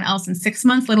and everyone else in 6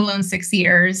 months, let alone 6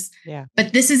 years? Yeah.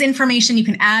 But this is information you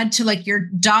can add to like your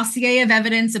dossier of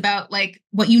evidence about like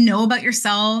what you know about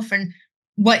yourself and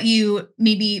what you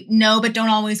maybe know, but don't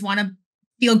always want to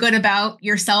feel good about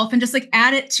yourself, and just like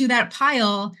add it to that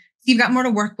pile. So you've got more to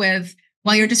work with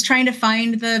while you're just trying to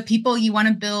find the people you want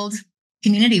to build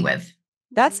community with.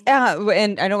 That's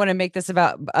and I don't want to make this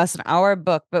about us and our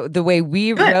book, but the way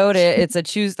we wrote it, it's a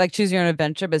choose your own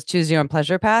adventure, but it's choose your own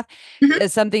pleasure path.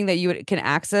 It's something that you can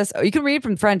access. You can read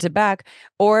from front to back,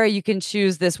 or you can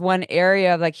choose this one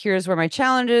area of like, here's where my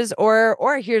challenge is,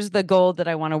 or here's the goal that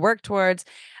I want to work towards.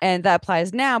 And that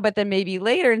applies now, but then maybe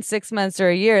later in 6 months or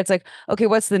a year, it's like, okay,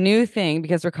 what's the new thing?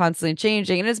 Because we're constantly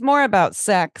changing. And it's more about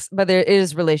sex, but there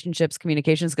is relationships,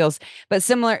 communication skills, but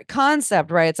similar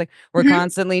concept, right? It's like we're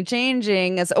constantly changing.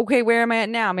 It's okay, where am I at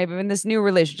now? Maybe I'm in this new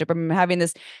relationship. I'm having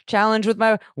this challenge with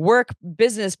my work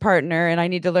business partner, and I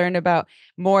need to learn about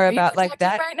more about like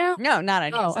that right now. No, not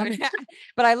any.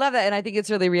 But I love that, and I think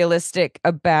it's really realistic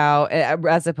about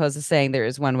as opposed to saying there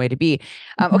is one way to be.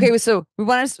 Okay, so we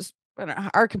want to.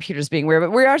 Our computer's being weird, but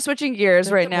we are switching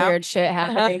gears right now. Weird shit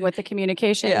happening with the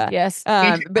communication. Yes.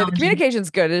 But the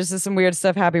communication's good. There's just some weird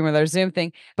stuff happening with our Zoom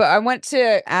thing. But I want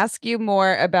to ask you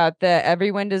more about the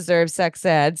Everyone Deserves Sex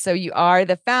Ed. So you are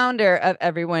the founder of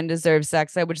Everyone Deserves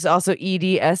Sex Ed, which is also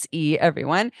EDSE,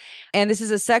 everyone. And this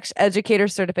is a sex educator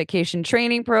certification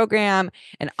training program,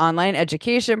 an online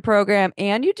education program,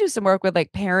 and you do some work with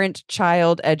like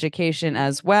parent-child education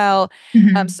as well.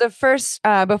 So first,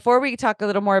 before we talk a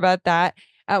little more about that,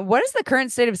 what is the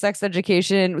current state of sex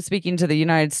education, speaking to the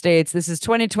United States? This is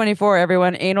 2024,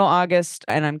 everyone, anal August,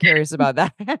 and I'm curious about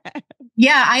that.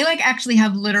 Yeah, I like actually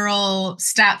have literal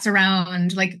stats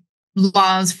around like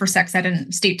laws for sex ed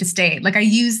and state to state. Like I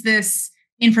use this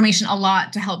information a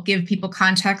lot to help give people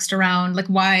context around like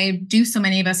why do so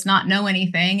many of us not know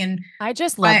anything. And I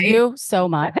just love you so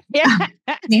much. Yeah,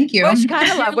 thank you. Which kind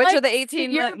of love? Which are the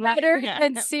 18? You're better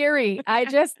than Siri. I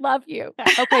just love you.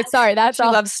 Okay, sorry, that's she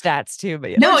all. loves stats too, but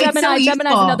yeah. No, Gemini's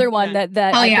another one that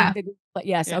oh, yeah. think but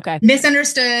yes, okay.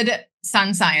 Misunderstood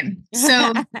sun sign.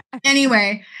 So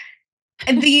anyway,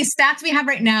 the stats we have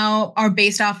right now are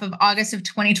based off of August of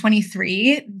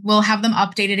 2023. We'll have them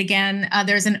updated again.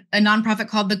 There's a nonprofit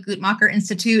called the Guttmacher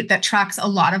Institute that tracks a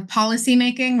lot of policy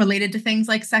making related to things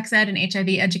like sex ed and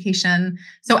HIV education.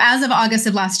 So as of August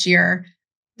of last year,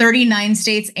 39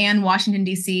 states and Washington,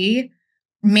 D.C.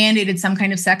 mandated some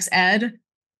kind of sex ed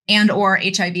and or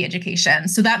HIV education.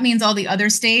 So that means all the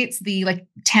other states, the like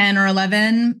 10 or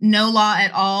 11, no law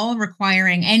at all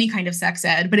requiring any kind of sex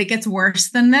ed. But it gets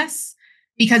worse than this.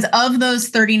 Because of those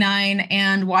 39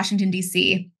 and Washington,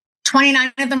 D.C.,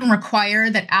 29 of them require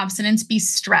that abstinence be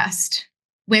stressed,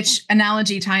 which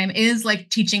analogy time is like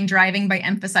teaching driving by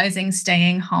emphasizing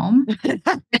staying home.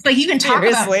 It's like you can talk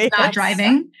about not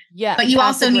driving, but you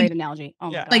also need great analogy.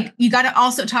 Oh my God. You got to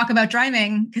also talk about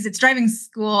driving because it's driving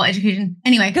school education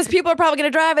anyway. Because people are probably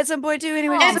going to drive at some point too.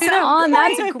 Anyway,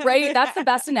 that's great. That's the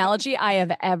best analogy I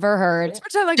have ever heard.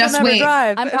 Just wait.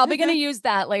 Drive. I'm probably going to use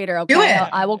that later. Okay, do it.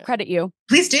 I will credit you.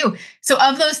 Please do. So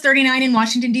of those 39 in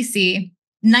Washington, D.C.,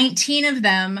 19 of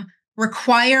them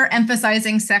require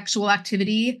emphasizing sexual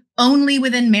activity only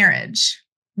within marriage,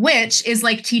 which is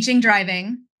like teaching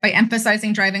driving by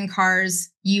emphasizing driving cars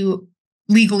you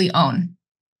legally own.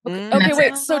 Okay,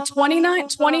 wait. So 29,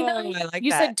 like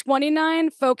you said 29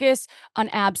 focus on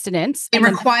abstinence. They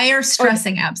require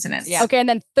stressing abstinence. Yeah. Okay, and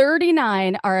then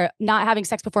 39 are not having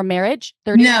sex before marriage?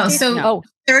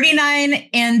 39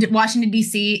 and Washington,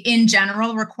 D.C. in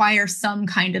general require some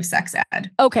kind of sex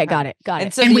ed. Okay, got it.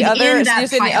 And so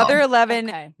the other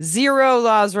 11, zero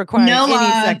laws require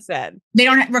any sex ed. They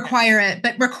don't require it,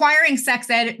 but requiring sex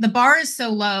ed, the bar is so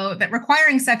low that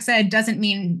requiring sex ed doesn't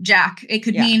mean jack. It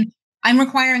could mean I'm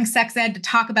requiring sex ed to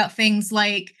talk about things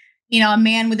like, a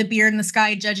man with a beard in the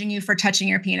sky judging you for touching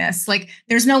your penis. Like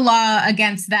there's no law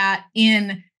against that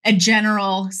in a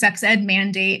general sex ed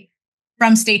mandate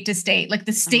from state to state. Like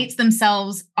the states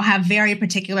themselves have very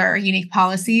particular unique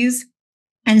policies.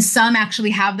 And some actually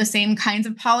have the same kinds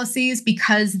of policies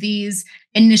because these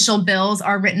initial bills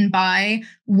are written by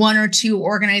one or two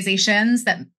organizations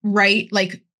that write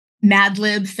like Mad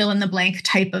Lib fill in the blank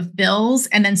type of bills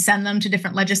and then send them to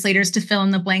different legislators to fill in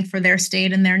the blank for their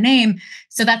state and their name.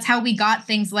 So that's how we got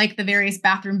things like the various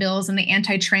bathroom bills and the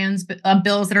anti-trans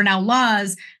bills that are now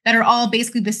laws that are all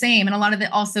basically the same. And a lot of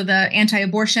also the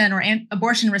anti-abortion or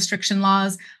abortion restriction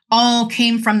laws all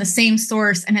came from the same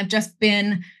source and have just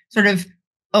been sort of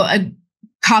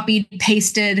copied,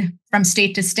 pasted from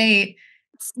state to state.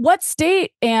 What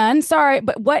state, Anne, sorry,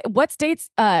 but what states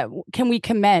can we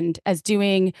commend as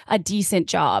doing a decent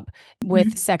job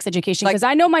with sex education? Because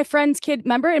I know my friend's kid,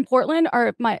 remember in Portland,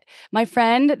 or my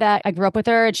friend that I grew up with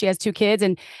her, and she has 2 kids,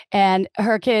 and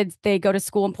her kids, they go to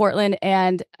school in Portland,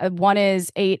 and one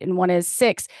is 8 and one is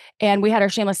 6. And we had our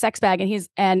shameless sex bag,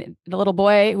 and the little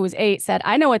boy who was 8 said,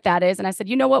 I know what that is. And I said,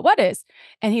 you know what is?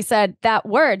 And he said, that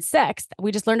word, sex,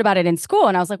 we just learned about it in school.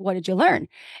 And I was like, what did you learn?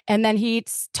 And then he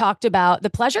talked about the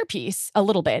pleasure piece a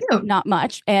little bit, Cute. not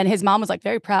much. And his mom was like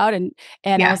very proud. And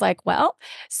I was like, well,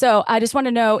 so I just want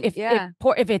to know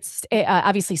if it's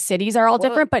obviously cities are all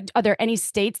different, but are there any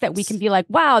states that we can be like,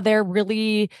 wow, they're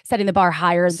really setting the bar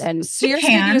higher than? So you're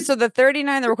speaking, so the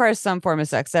 39 that requires some form of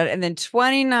sex ed, and then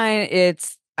 29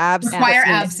 it's require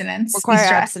abstinence.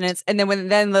 And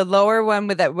then the lower one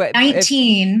with that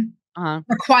 19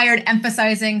 required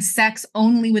emphasizing sex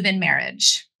only within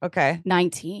marriage. Okay.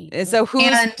 19. So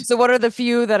so what are the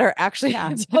few that are actually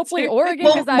hopefully Oregon?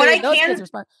 Well,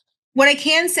 what I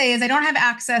can say is I don't have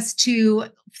access to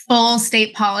full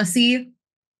state policy,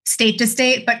 state to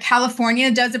state, but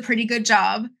California does a pretty good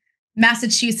job.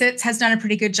 Massachusetts has done a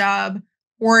pretty good job.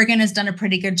 Oregon has done a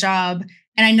pretty good job.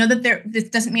 And I know that this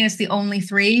doesn't mean it's the only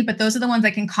three, but those are the ones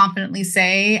I can confidently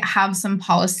say have some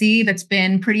policy that's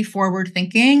been pretty forward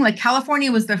thinking. Like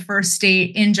California was the first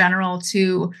state in general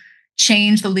to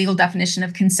change the legal definition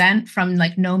of consent from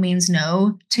like no means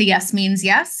no to yes means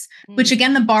yes, which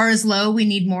again, the bar is low. We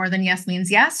need more than yes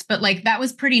means yes. But like that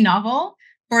was pretty novel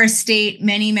for a state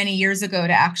many, many years ago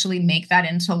to actually make that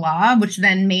into law, which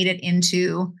then made it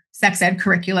into sex ed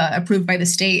curricula approved by the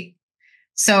state.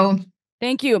 So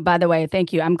thank you, by the way.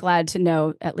 Thank you. I'm glad to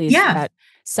know at least that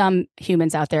some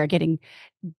humans out there are getting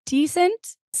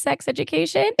decent sex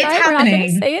education. It's happening. We're not going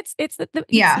to say it's not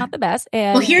the best.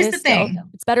 And well, here's the thing.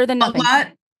 It's better than nothing.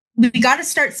 We got to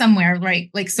start somewhere, right?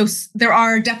 Like, so there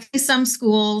are definitely some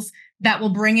schools that will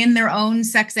bring in their own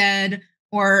sex ed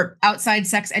or outside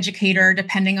sex educator,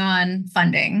 depending on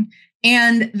funding.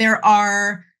 And there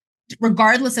are,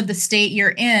 regardless of the state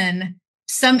you're in,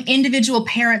 some individual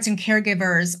parents and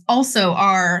caregivers also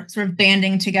are sort of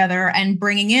banding together and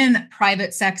bringing in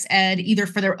private sex ed, either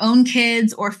for their own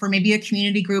kids or for maybe a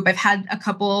community group. I've had a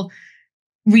couple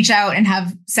reach out and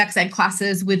have sex ed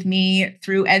classes with me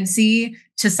through EDSE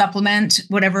to supplement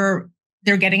whatever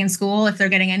they're getting in school, if they're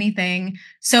getting anything.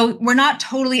 So we're not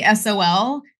totally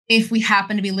SOL if we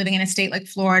happen to be living in a state like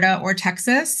Florida or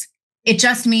Texas. It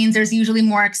just means there's usually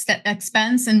more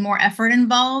expense and more effort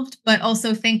involved, but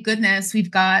also thank goodness we've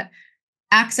got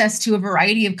access to a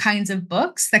variety of kinds of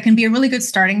books that can be a really good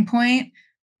starting point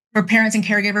for parents and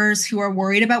caregivers who are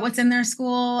worried about what's in their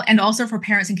school, and also for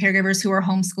parents and caregivers who are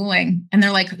homeschooling. And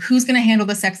they're like, who's going to handle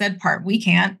the sex ed part? We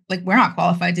can't, like, we're not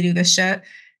qualified to do this shit.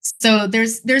 So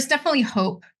there's definitely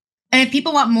hope. And if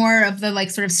people want more of the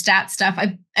like sort of stat stuff,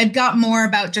 I've got more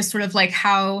about just sort of like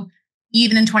how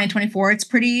even in 2024, it's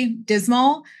pretty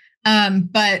dismal.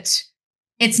 But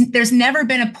there's never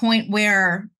been a point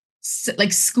where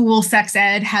like school sex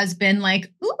ed has been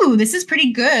like, ooh, this is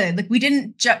pretty good. Like we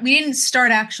didn't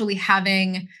start actually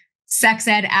having sex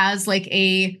ed as like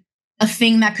a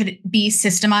thing that could be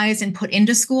systemized and put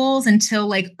into schools until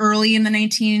like early in the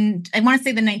 1900s,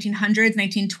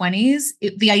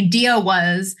 1920s. The idea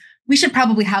was we should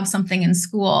probably have something in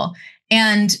school.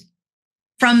 And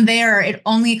from there, it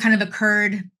only kind of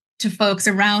occurred to folks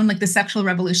around like the sexual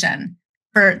revolution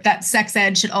for that sex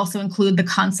ed should also include the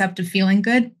concept of feeling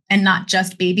good and not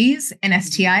just babies and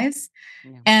STIs.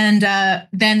 Yeah. And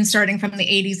then starting from the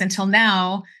 80s until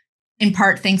now, in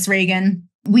part, thanks Reagan,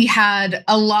 we had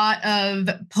a lot of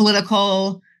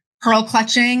political pearl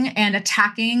clutching and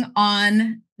attacking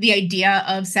on the idea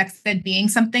of sex ed being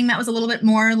something that was a little bit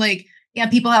more like, yeah,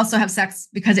 people also have sex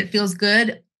because it feels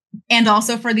good and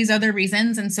also for these other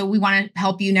reasons. And so we want to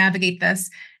help you navigate this.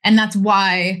 And that's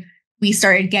why we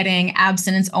started getting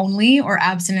abstinence only or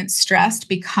abstinence stressed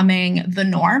becoming the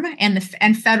norm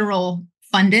and federal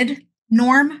funded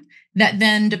norm that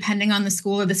then, depending on the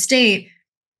school or the state,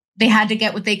 they had to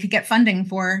get what they could get funding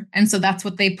for. And so that's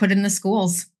what they put in the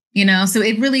schools, you know? So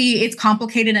it's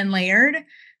complicated and layered,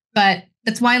 but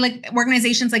that's why like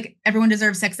organizations like Everyone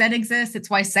Deserves Sex Ed exist. It's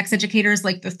why sex educators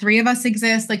like the three of us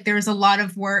exist. Like there's a lot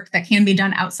of work that can be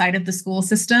done outside of the school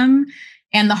system.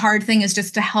 And the hard thing is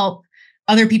just to help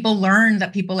other people learn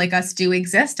that people like us do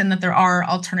exist and that there are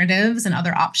alternatives and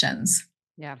other options.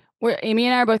 Yeah. Amy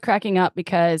and I are both cracking up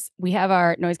because we have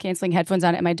our noise canceling headphones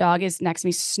on and my dog is next to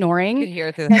me snoring. You can hear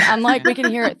it through I'm like, we can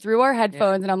hear it through our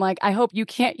headphones. Yeah. And I'm like, I hope you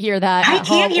can't hear that. I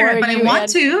can't hear it, but I want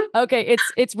to. Okay.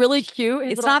 It's really cute.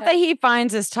 It's not that he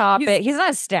finds his topic. He's not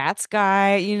a stats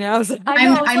guy, you know? So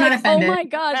I'm not offended. Oh my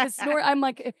God. The snore. I'm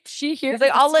like, if she hears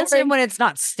like, I'll listen when it's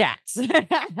not stats. His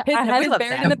head is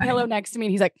buried in the pillow next to me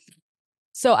and he's like,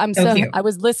 so I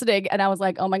was listening and I was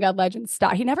like, oh my God, legend,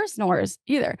 stop. He never snores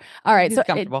either. All right. So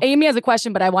Amy has a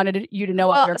question, but I wanted you to know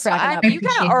what you're cracking up. You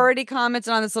kind of already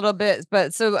commented on this a little bit,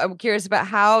 but so I'm curious about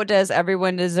how does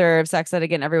Everyone Deserve Sex Ed,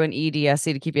 again, everyone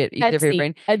EDSE to keep it easier for your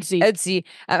brain. EDSE.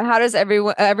 How does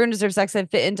Everyone Deserves Sex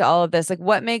Ed fit into all of this? Like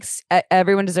what makes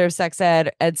Everyone Deserves Sex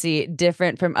Ed, EDSE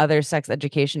different from other sex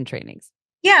education trainings?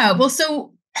 Yeah. Well,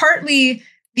 so partly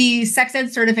the sex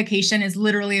ed certification is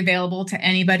literally available to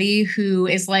anybody who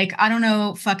is like, I don't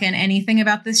know fucking anything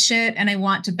about this shit, and I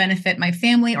want to benefit my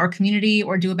family or community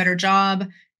or do a better job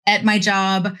at my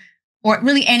job, or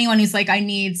really anyone who's like, I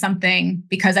need something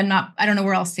because I don't know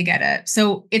where else to get it.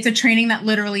 So it's a training that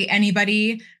literally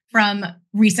anybody from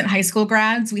recent high school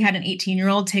grads, we had an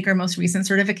 18-year-old take our most recent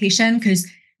certification because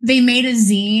they made a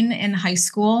zine in high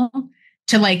school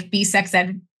to like be sex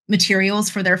ed materials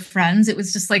for their friends. It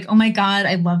was just like, oh my God,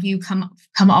 I love you. Come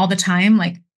all the time.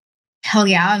 Like, hell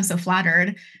yeah, I'm so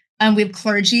flattered. We have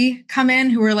clergy come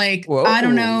in who are like, Whoa. I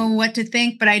don't know what to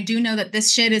think, but I do know that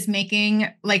this shit is making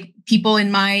like people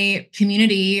in my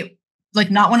community like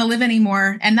not want to live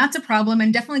anymore. And that's a problem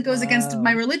and definitely goes against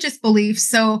my religious beliefs.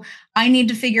 So I need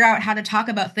to figure out how to talk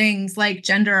about things like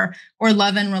gender or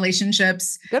love and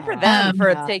relationships. Good for them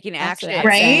for taking action.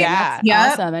 Right? Yeah.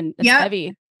 That's awesome. And it's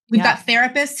heavy. We've got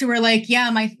therapists who are like,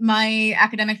 yeah, my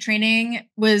academic training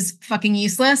was fucking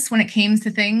useless when it came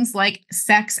to things like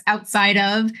sex outside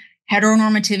of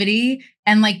heteronormativity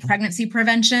and like pregnancy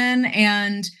prevention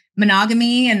and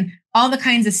monogamy and all the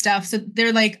kinds of stuff. So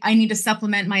they're like, I need to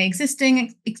supplement my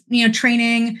existing,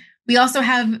 training. We also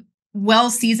have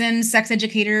well-seasoned sex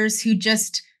educators who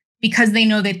just, because they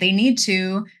know that they need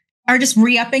to, are just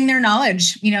re-upping their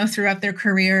knowledge, throughout their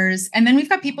careers. And then we've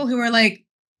got people who are like,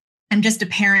 I'm just a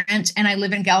parent and I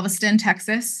live in Galveston,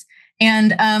 Texas.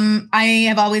 And I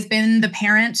have always been the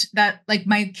parent that like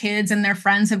my kids and their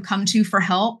friends have come to for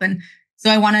help. And so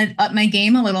I want to up my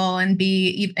game a little and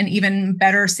be an even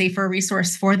better, safer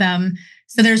resource for them.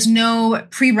 So there's no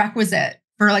prerequisite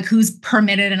for like who's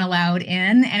permitted and allowed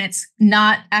in. And it's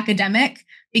not academic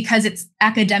because it's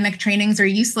academic trainings are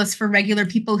useless for regular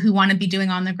people who want to be doing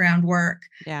on the ground work.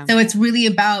 Yeah. So it's really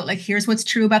about like, here's what's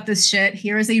true about this shit.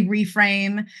 Here is a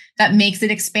reframe that makes it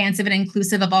expansive and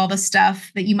inclusive of all the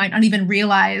stuff that you might not even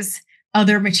realize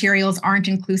other materials aren't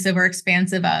inclusive or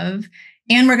expansive of.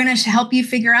 And we're going to help you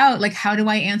figure out like, how do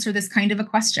I answer this kind of a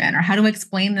question or how do I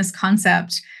explain this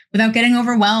concept without getting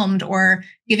overwhelmed or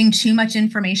giving too much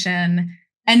information.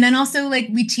 And then also like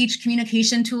we teach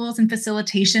communication tools and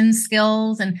facilitation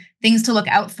skills and things to look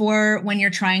out for when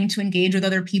you're trying to engage with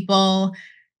other people.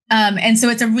 And so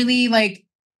it's a really like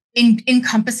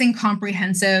encompassing,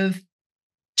 comprehensive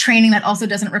training that also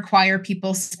doesn't require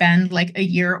people spend like a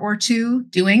year or two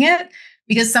doing it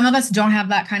because some of us don't have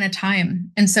that kind of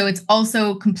time. And so it's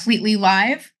also completely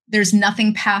live. There's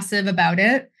nothing passive about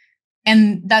it.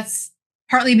 And that's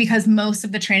partly because most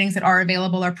of the trainings that are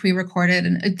available are pre-recorded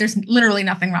and there's literally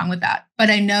nothing wrong with that. But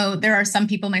I know there are some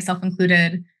people, myself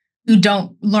included, who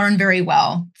don't learn very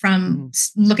well from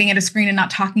looking at a screen and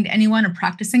not talking to anyone or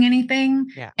practicing anything.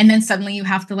 Yeah. And then suddenly you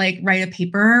have to like write a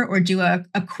paper or do a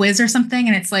quiz or something.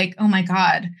 And it's like, oh my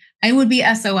God, I would be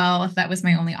SOL if that was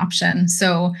my only option.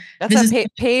 So that's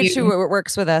Paige who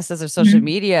works with us as a social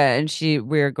media. And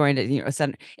we're going to,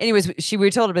 send, anyways,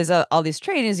 we told her about all these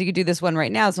trainings. You could do this one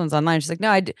right now. This one's online. She's like,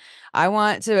 no, I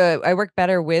work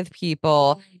better with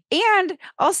people. And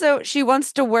also, she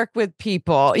wants to work with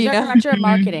people. Director of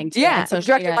marketing. Too,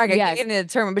 director of marketing. Yes. Getting the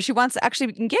term, but she wants to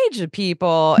actually engage with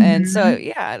people. And so,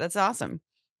 that's awesome.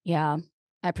 Yeah,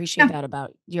 I appreciate that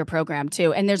about your program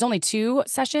too. And there's only 2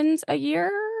 sessions a year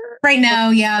right now.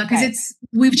 Yeah, because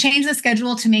we've changed the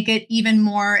schedule to make it even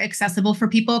more accessible for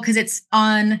people because it's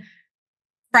on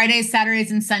Fridays, Saturdays,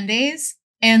 and Sundays.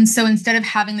 And so instead of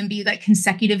having them be like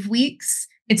consecutive weeks,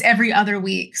 it's every other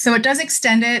week. So it does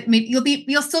extend it. Maybe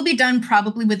you'll still be done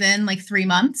probably within like 3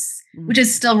 months, which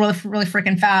is still really, really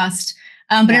freaking fast.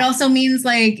 But it also means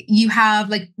like you have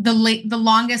like the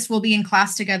longest we'll be in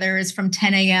class together is from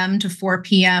 10 a.m. to 4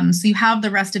 p.m. So you have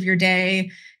the rest of your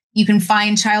day. You can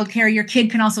find childcare. Your kid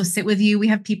can also sit with you. We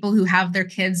have people who have their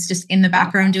kids just in the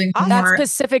background doing homework. That's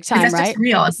Pacific time, that's right? Just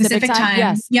real. Pacific time.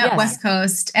 Yes. Yeah, yes. West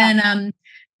Coast.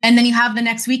 And then you have the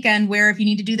next weekend where if you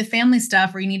need to do the family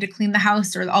stuff or you need to clean the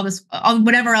house or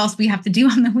whatever else we have to do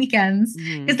on the weekends,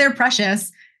 because they're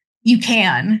precious, you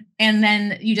can. And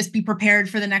then you just be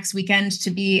prepared for the next weekend to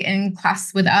be in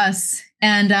class with us.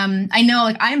 And I know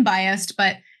like I'm biased,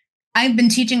 but I've been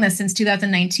teaching this since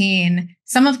 2019,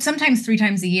 sometimes 3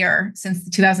 times a year since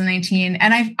 2019.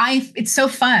 And it's so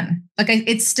fun. Like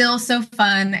it's still so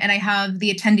fun. And I have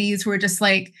the attendees who are just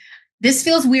like, this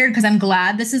feels weird because I'm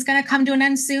glad this is going to come to an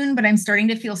end soon, but I'm starting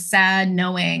to feel sad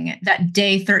knowing that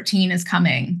day 13 is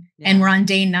coming and we're on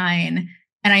day 9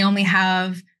 and I only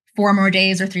have 4 more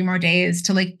days or 3 more days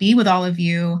to like be with all of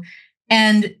you.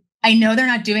 And I know they're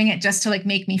not doing it just to like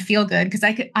make me feel good because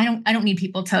I don't need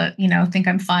people to, think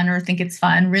I'm fun or think it's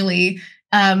fun really.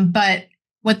 But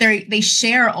what they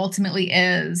share ultimately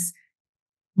is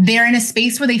they're in a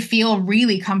space where they feel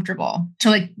really comfortable to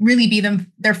like really be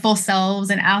their full selves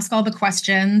and ask all the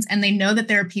questions. And they know that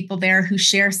there are people there who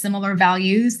share similar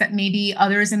values that maybe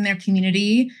others in their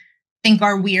community think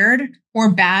are weird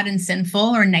or bad and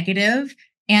sinful or negative.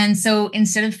 And so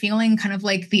instead of feeling kind of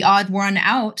like the odd one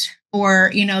out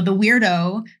or, you know, the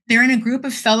weirdo, they're in a group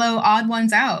of fellow odd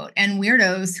ones out and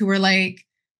weirdos who are like,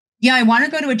 yeah, I want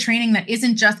to go to a training that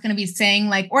isn't just going to be saying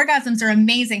like orgasms are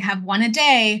amazing, have one a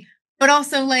day, but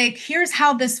also like, here's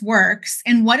how this works.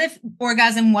 And what if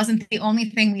orgasm wasn't the only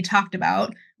thing we talked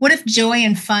about? What if joy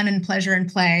and fun and pleasure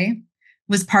and play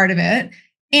was part of it?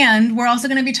 And we're also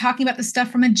going to be talking about the stuff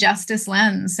from a justice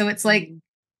lens. So it's like,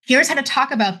 here's how to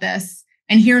talk about this.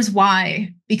 And here's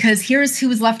why, because here's who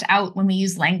is left out when we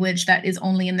use language that is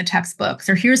only in the textbooks,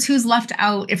 or here's who's left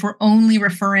out if we're only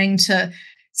referring to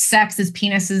sex as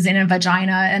penises in a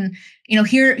vagina. And, you know,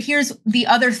 here's the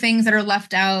other things that are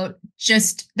left out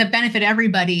just that benefit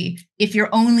everybody if you're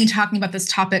only talking about this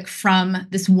topic from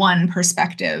this one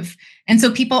perspective. And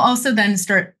so people also then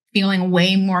start feeling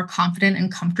way more confident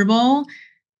and comfortable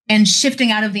and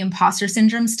shifting out of the imposter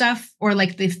syndrome stuff or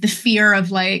like the fear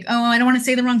of like, oh, I don't want to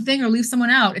say the wrong thing or leave someone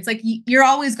out. It's like, you're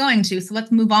always going to. So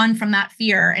let's move on from that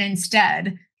fear and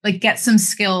instead like get some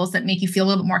skills that make you feel a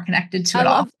little bit more connected to it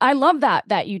all. I love that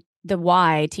the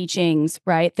why teachings,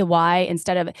 right? The why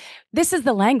instead of this is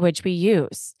the language we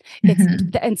use.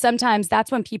 And sometimes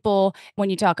that's when people, when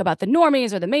you talk about the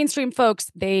normies or the mainstream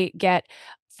folks, they get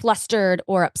flustered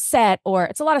or upset, or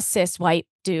it's a lot of cis white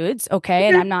dudes. Okay.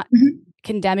 And I'm not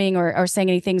condemning or saying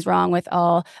anything's wrong with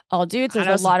all dudes.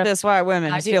 There's a lot of cis white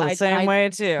women who feel the same way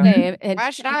too. Why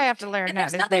should I have to learn how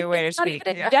to do a way to speak? It's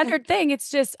not even a gendered thing.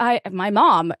 It's just my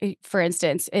mom, for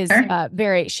instance, is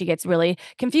she gets really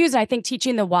confused. And I think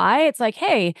teaching the why, it's like,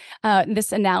 hey,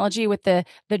 this analogy with the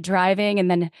driving and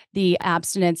then the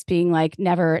abstinence being like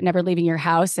never leaving your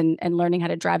house and learning how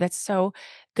to drive. That's so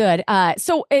good.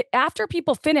 So after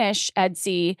people finish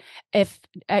EDSE,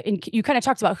 and you kind of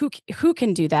talked about who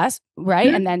can do that,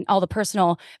 right? And then all the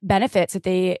personal benefits that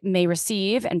they may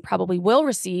receive and probably will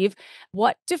receive.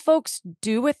 What do folks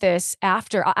do with this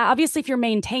after? Obviously, if you're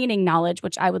maintaining knowledge,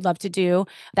 which I would love to do,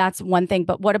 that's one thing.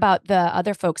 But what about the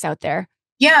other folks out there?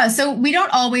 Yeah, so we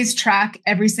don't always track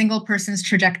every single person's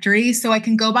trajectory. So I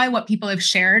can go by what people have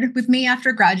shared with me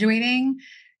after graduating.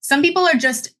 Some people are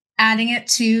just adding it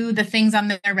to the things on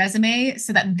their resume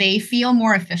so that they feel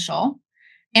more official.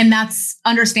 And that's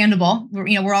understandable.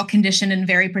 We're all conditioned in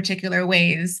very particular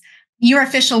ways. You're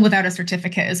official without a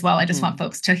certificate as well. I just want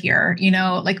folks to hear,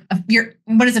 like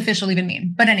what does official even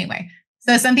mean? But anyway,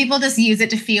 so some people just use it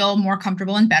to feel more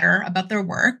comfortable and better about their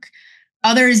work.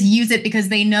 Others use it because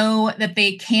they know that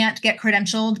they can't get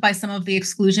credentialed by some of the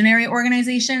exclusionary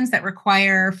organizations that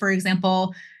require, for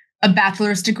example, a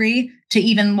bachelor's degree to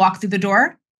even walk through the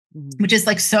door. Which is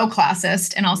like so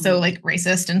classist and also like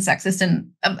racist and sexist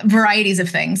and varieties of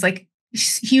things, like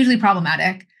hugely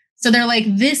problematic. So they're like,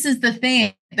 this is the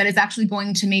thing that is actually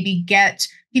going to maybe get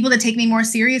people to take me more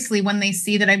seriously when they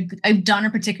see that I've done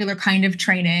a particular kind of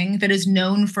training that is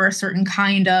known for a certain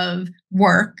kind of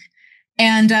work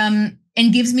and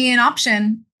gives me an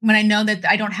option when I know that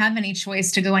I don't have any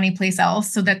choice to go anyplace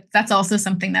else. So that's also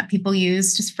something that people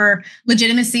use just for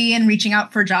legitimacy and reaching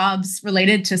out for jobs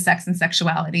related to sex and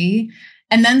sexuality.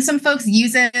 And then some folks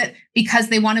use it because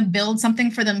they want to build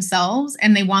something for themselves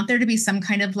and they want there to be some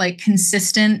kind of like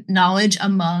consistent knowledge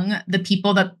among the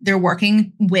people that they're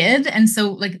working with. And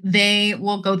so like they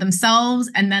will go themselves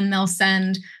and then they'll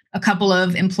send a couple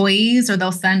of employees or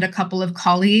they'll send a couple of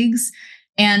colleagues.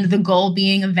 And the goal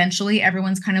being eventually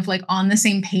everyone's kind of like on the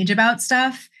same page about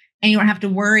stuff. And you don't have to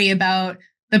worry about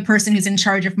the person who's in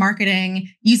charge of marketing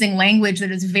using language that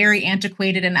is very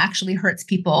antiquated and actually hurts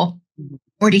people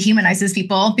or dehumanizes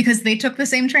people because they took the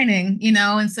same training,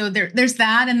 And so there's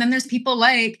that. And then there's people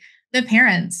like the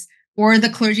parents or the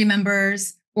clergy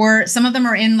members, or some of them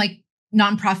are in like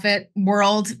nonprofit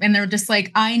world. And they're just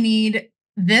like, I need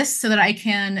this so that I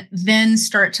can then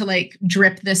start to like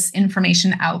drip this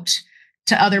information out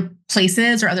to other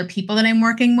places or other people that I'm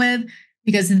working with,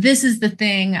 because this is the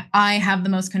thing I have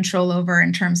the most control over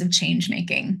in terms of change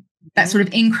making, that sort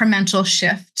of incremental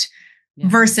shift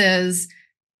versus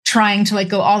trying to like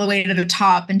go all the way to the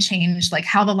top and change like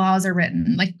how the laws are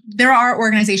written. Like there are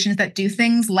organizations that do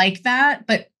things like that,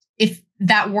 but if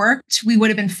that worked, we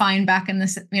would have been fine back in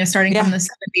this, starting from the 70s.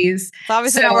 It's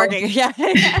obviously not working.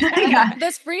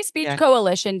 This Free Speech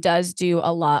Coalition does do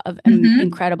a lot of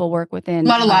incredible work within. A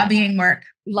lot of lobbying work.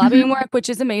 Which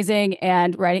is amazing.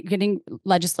 And getting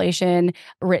legislation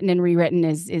written and rewritten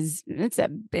it's a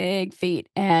big feat.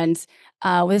 And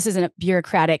this isn't a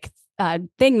bureaucratic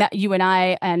thing that you and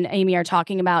I and Amy are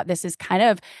talking about, this is kind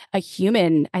of I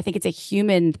think it's a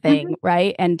human thing,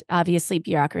 right? And obviously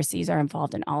bureaucracies are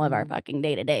involved in all of our fucking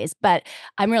day-to-days, but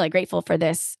I'm really grateful for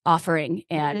this offering.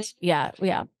 And yeah.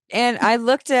 And I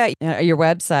looked at your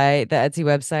website, the EDSE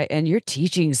website, and your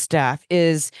teaching staff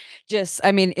is just,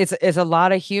 I mean, it's a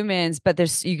lot of humans, but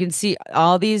you can see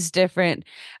all these different,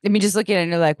 just looking at it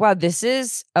and you're like, wow, this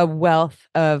is a wealth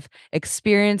of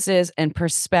experiences and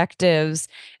perspectives.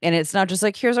 And it's not just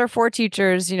like, here's our 4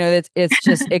 teachers, it's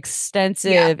just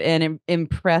extensive and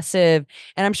impressive.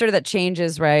 And I'm sure that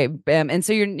changes, right? And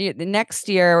so you're next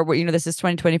year, this is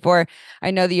 2024.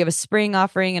 I know that you have a spring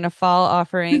offering and a fall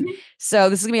offering. So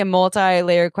this is going to be a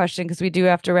multi-layered question because we do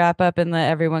have to wrap up and let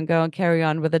everyone go and carry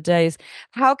on with the days.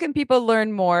 How can people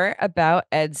learn more about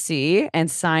EDSE and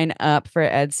sign up for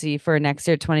EDSE for next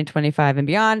year, 2025 and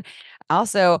beyond?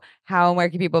 Also, how and where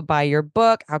can people buy your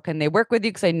book? How can they work with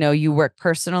you? Because I know you work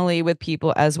personally with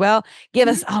people as well. Give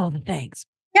us all the things.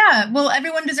 Yeah, well,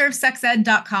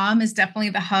 everyonedeservessexed.com is definitely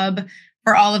the hub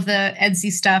for all of the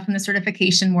EDSE stuff and the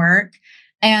certification work.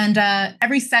 And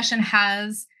every session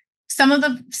has some of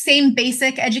the same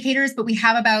basic educators, but we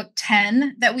have about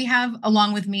 10 that we have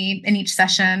along with me in each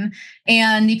session.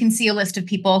 And you can see a list of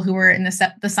people who were in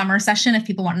the summer session if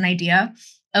people want an idea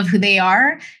of who they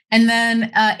are. And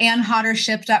then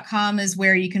AnneHodder-Shipp.com is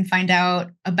where you can find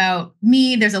out about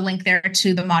me. There's a link there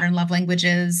to the Modern Love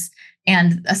Languages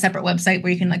and a separate website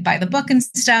where you can buy the book and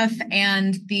stuff.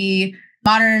 And the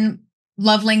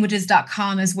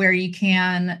modernlovelanguages.com is where you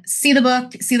can see the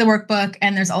book, see the workbook.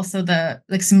 And there's also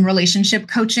some relationship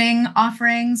coaching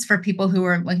offerings for people who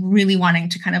are really wanting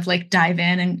to kind of dive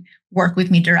in and work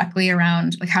with me directly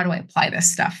around how do I apply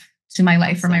this stuff to my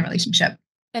life or my relationship.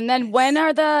 And then when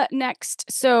are the next,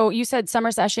 so you said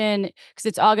summer session, because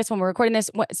it's August when we're recording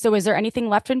this. So is there anything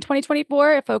left in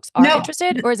 2024 if folks are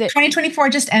interested, or is it? 2024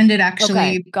 just ended actually,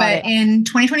 okay, but in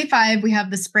 2025, we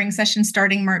have the spring session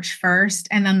starting March 1st.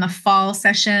 And then the fall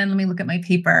session, let me look at my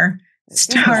paper,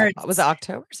 starts. Was it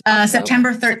October?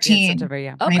 September 13th, September,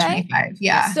 yeah. 2025.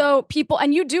 Yeah. So people,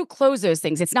 and you do close those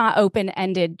things. It's not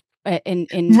open-ended in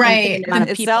right.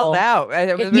 It's sold out.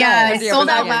 It sold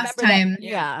out last time.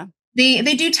 Yeah. They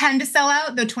do tend to sell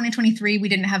out, though 2023, we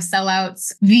didn't have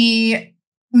sellouts. The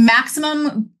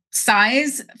maximum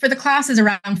size for the class is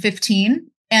around 15.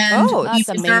 And that's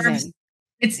amazing.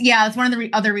 It's one of the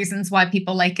other reasons why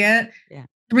people like it. Yeah.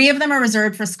 3 of them are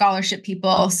reserved for scholarship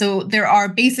people. So there are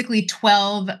basically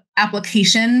 12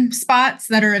 application spots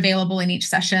that are available in each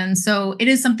session. So it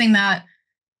is something that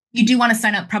you do want to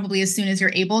sign up probably as soon as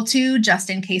you're able to, just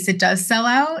in case it does sell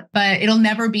out, but it'll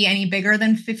never be any bigger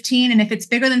than 15. And if it's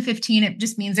bigger than 15, it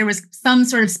just means there was some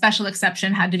sort of special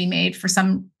exception had to be made for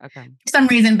some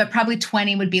reason, but probably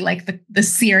 20 would be the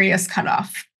serious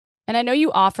cutoff. And I know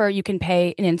you can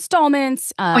pay in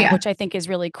installments, which I think is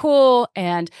really cool.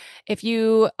 And if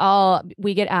we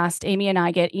get asked, Amy and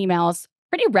I get emails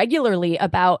pretty regularly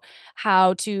about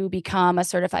how to become a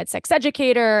certified sex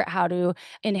educator, how to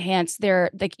enhance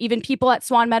their, even people at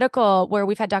Swan Medical, where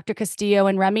we've had Dr. Castillo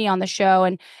and Remy on the show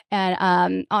and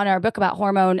on our book about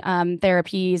hormone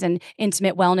therapies and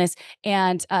intimate wellness.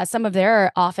 And some of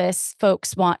their office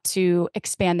folks want to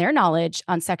expand their knowledge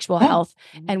on sexual health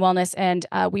and wellness. And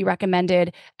we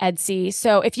recommended EDSE.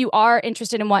 So if you are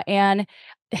interested in what Anne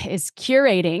is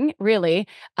curating, really,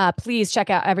 please check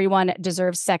out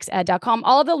everyonedeservessexed.com.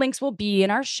 All of the links will be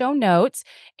in our show notes.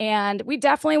 And we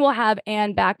definitely will have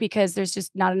Anne back because there's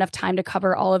just not enough time to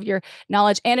cover all of your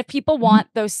knowledge. And if people want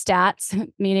those stats,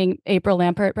 meaning April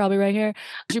Lampert, probably right here,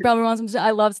 she probably wants some.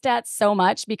 I love stats so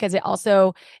much because it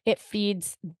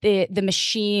feeds the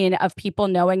machine of people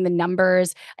knowing the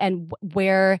numbers and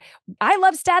where I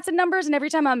love stats and numbers. And every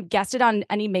time I'm guested on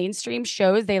any mainstream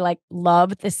shows, they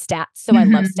love the stats. So I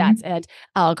love stats, and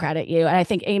I'll credit you. And I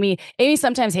think Amy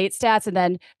sometimes hates stats and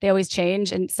then they always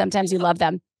change, and sometimes you love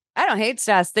them. I don't hate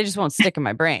stats. They just won't stick in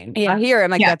my brain. I hear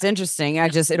it. I'm that's interesting.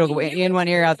 It'll go in one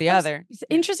ear, out the other. It's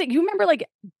interesting. You remember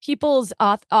people's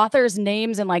authors'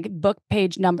 names and book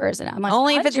page numbers. And I'm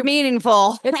only if it's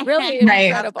meaningful. It's really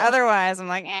incredible. Otherwise,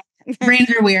 I'm brains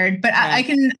are weird, but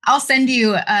I'll send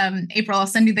you, April, I'll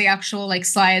send you the actual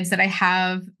slides that I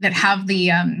have that have the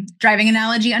driving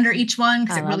analogy under each one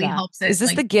because it really helps. Is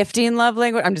this the gifting love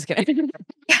language? I'm just kidding.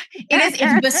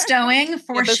 It's bestowing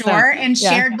for sure and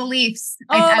shared beliefs.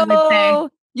 I would say.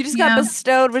 You just got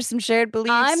bestowed with some shared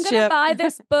beliefs. I'm going to buy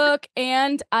this book,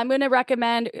 and I'm going to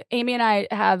recommend, Amy and I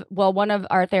have, one of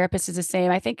our therapists is the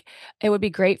same. I think it would be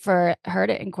great for her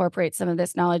to incorporate some of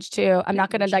this knowledge too. I'm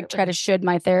not going to try to should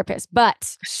my therapist,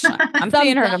 but I'm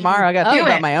seeing her tomorrow. I got to think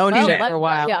about my own shit for a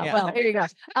while. Yeah, well, here you go.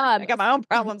 I got my own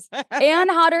problems. Anne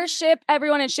Hodder-Shipp,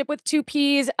 everyone, and Ship with 2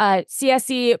 Ps.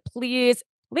 CSE, please,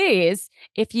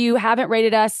 if you haven't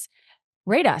rated us,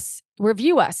 rate us,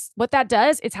 review us. What that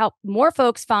does is help more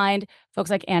folks find folks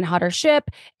like Anne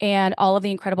Hodder-Shipp and all of the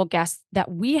incredible guests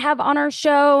that we have on our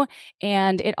show.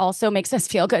 And it also makes us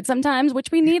feel good sometimes,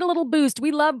 which we need a little boost.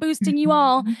 We love boosting you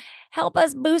all. Help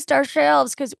us boost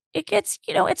ourselves, because it gets,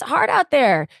 it's hard out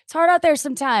there. It's hard out there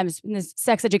sometimes in this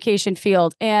sex education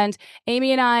field. And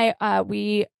Amy and I,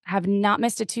 we have not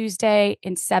missed a Tuesday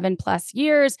in 7+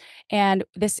 years. And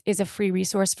this is a free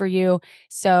resource for you.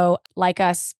 So like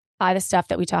us, buy the stuff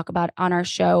that we talk about on our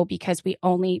show, because we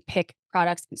only pick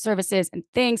products and services and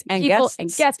things and people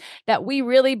and guests that we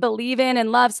really believe in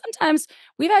and love. Sometimes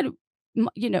we've had,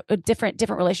 different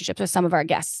relationships with some of our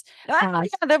guests. Some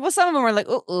of them were like,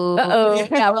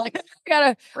 yeah, we're like,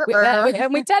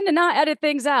 and we tend to not edit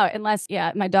things out unless,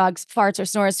 my dog's farts or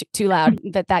snores too loud.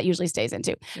 that usually stays in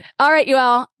too. All right, you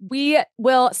all, we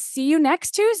will see you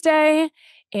next Tuesday.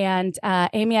 And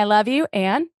Amy, I love you,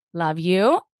 and love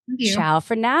you. Ciao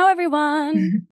for now, everyone.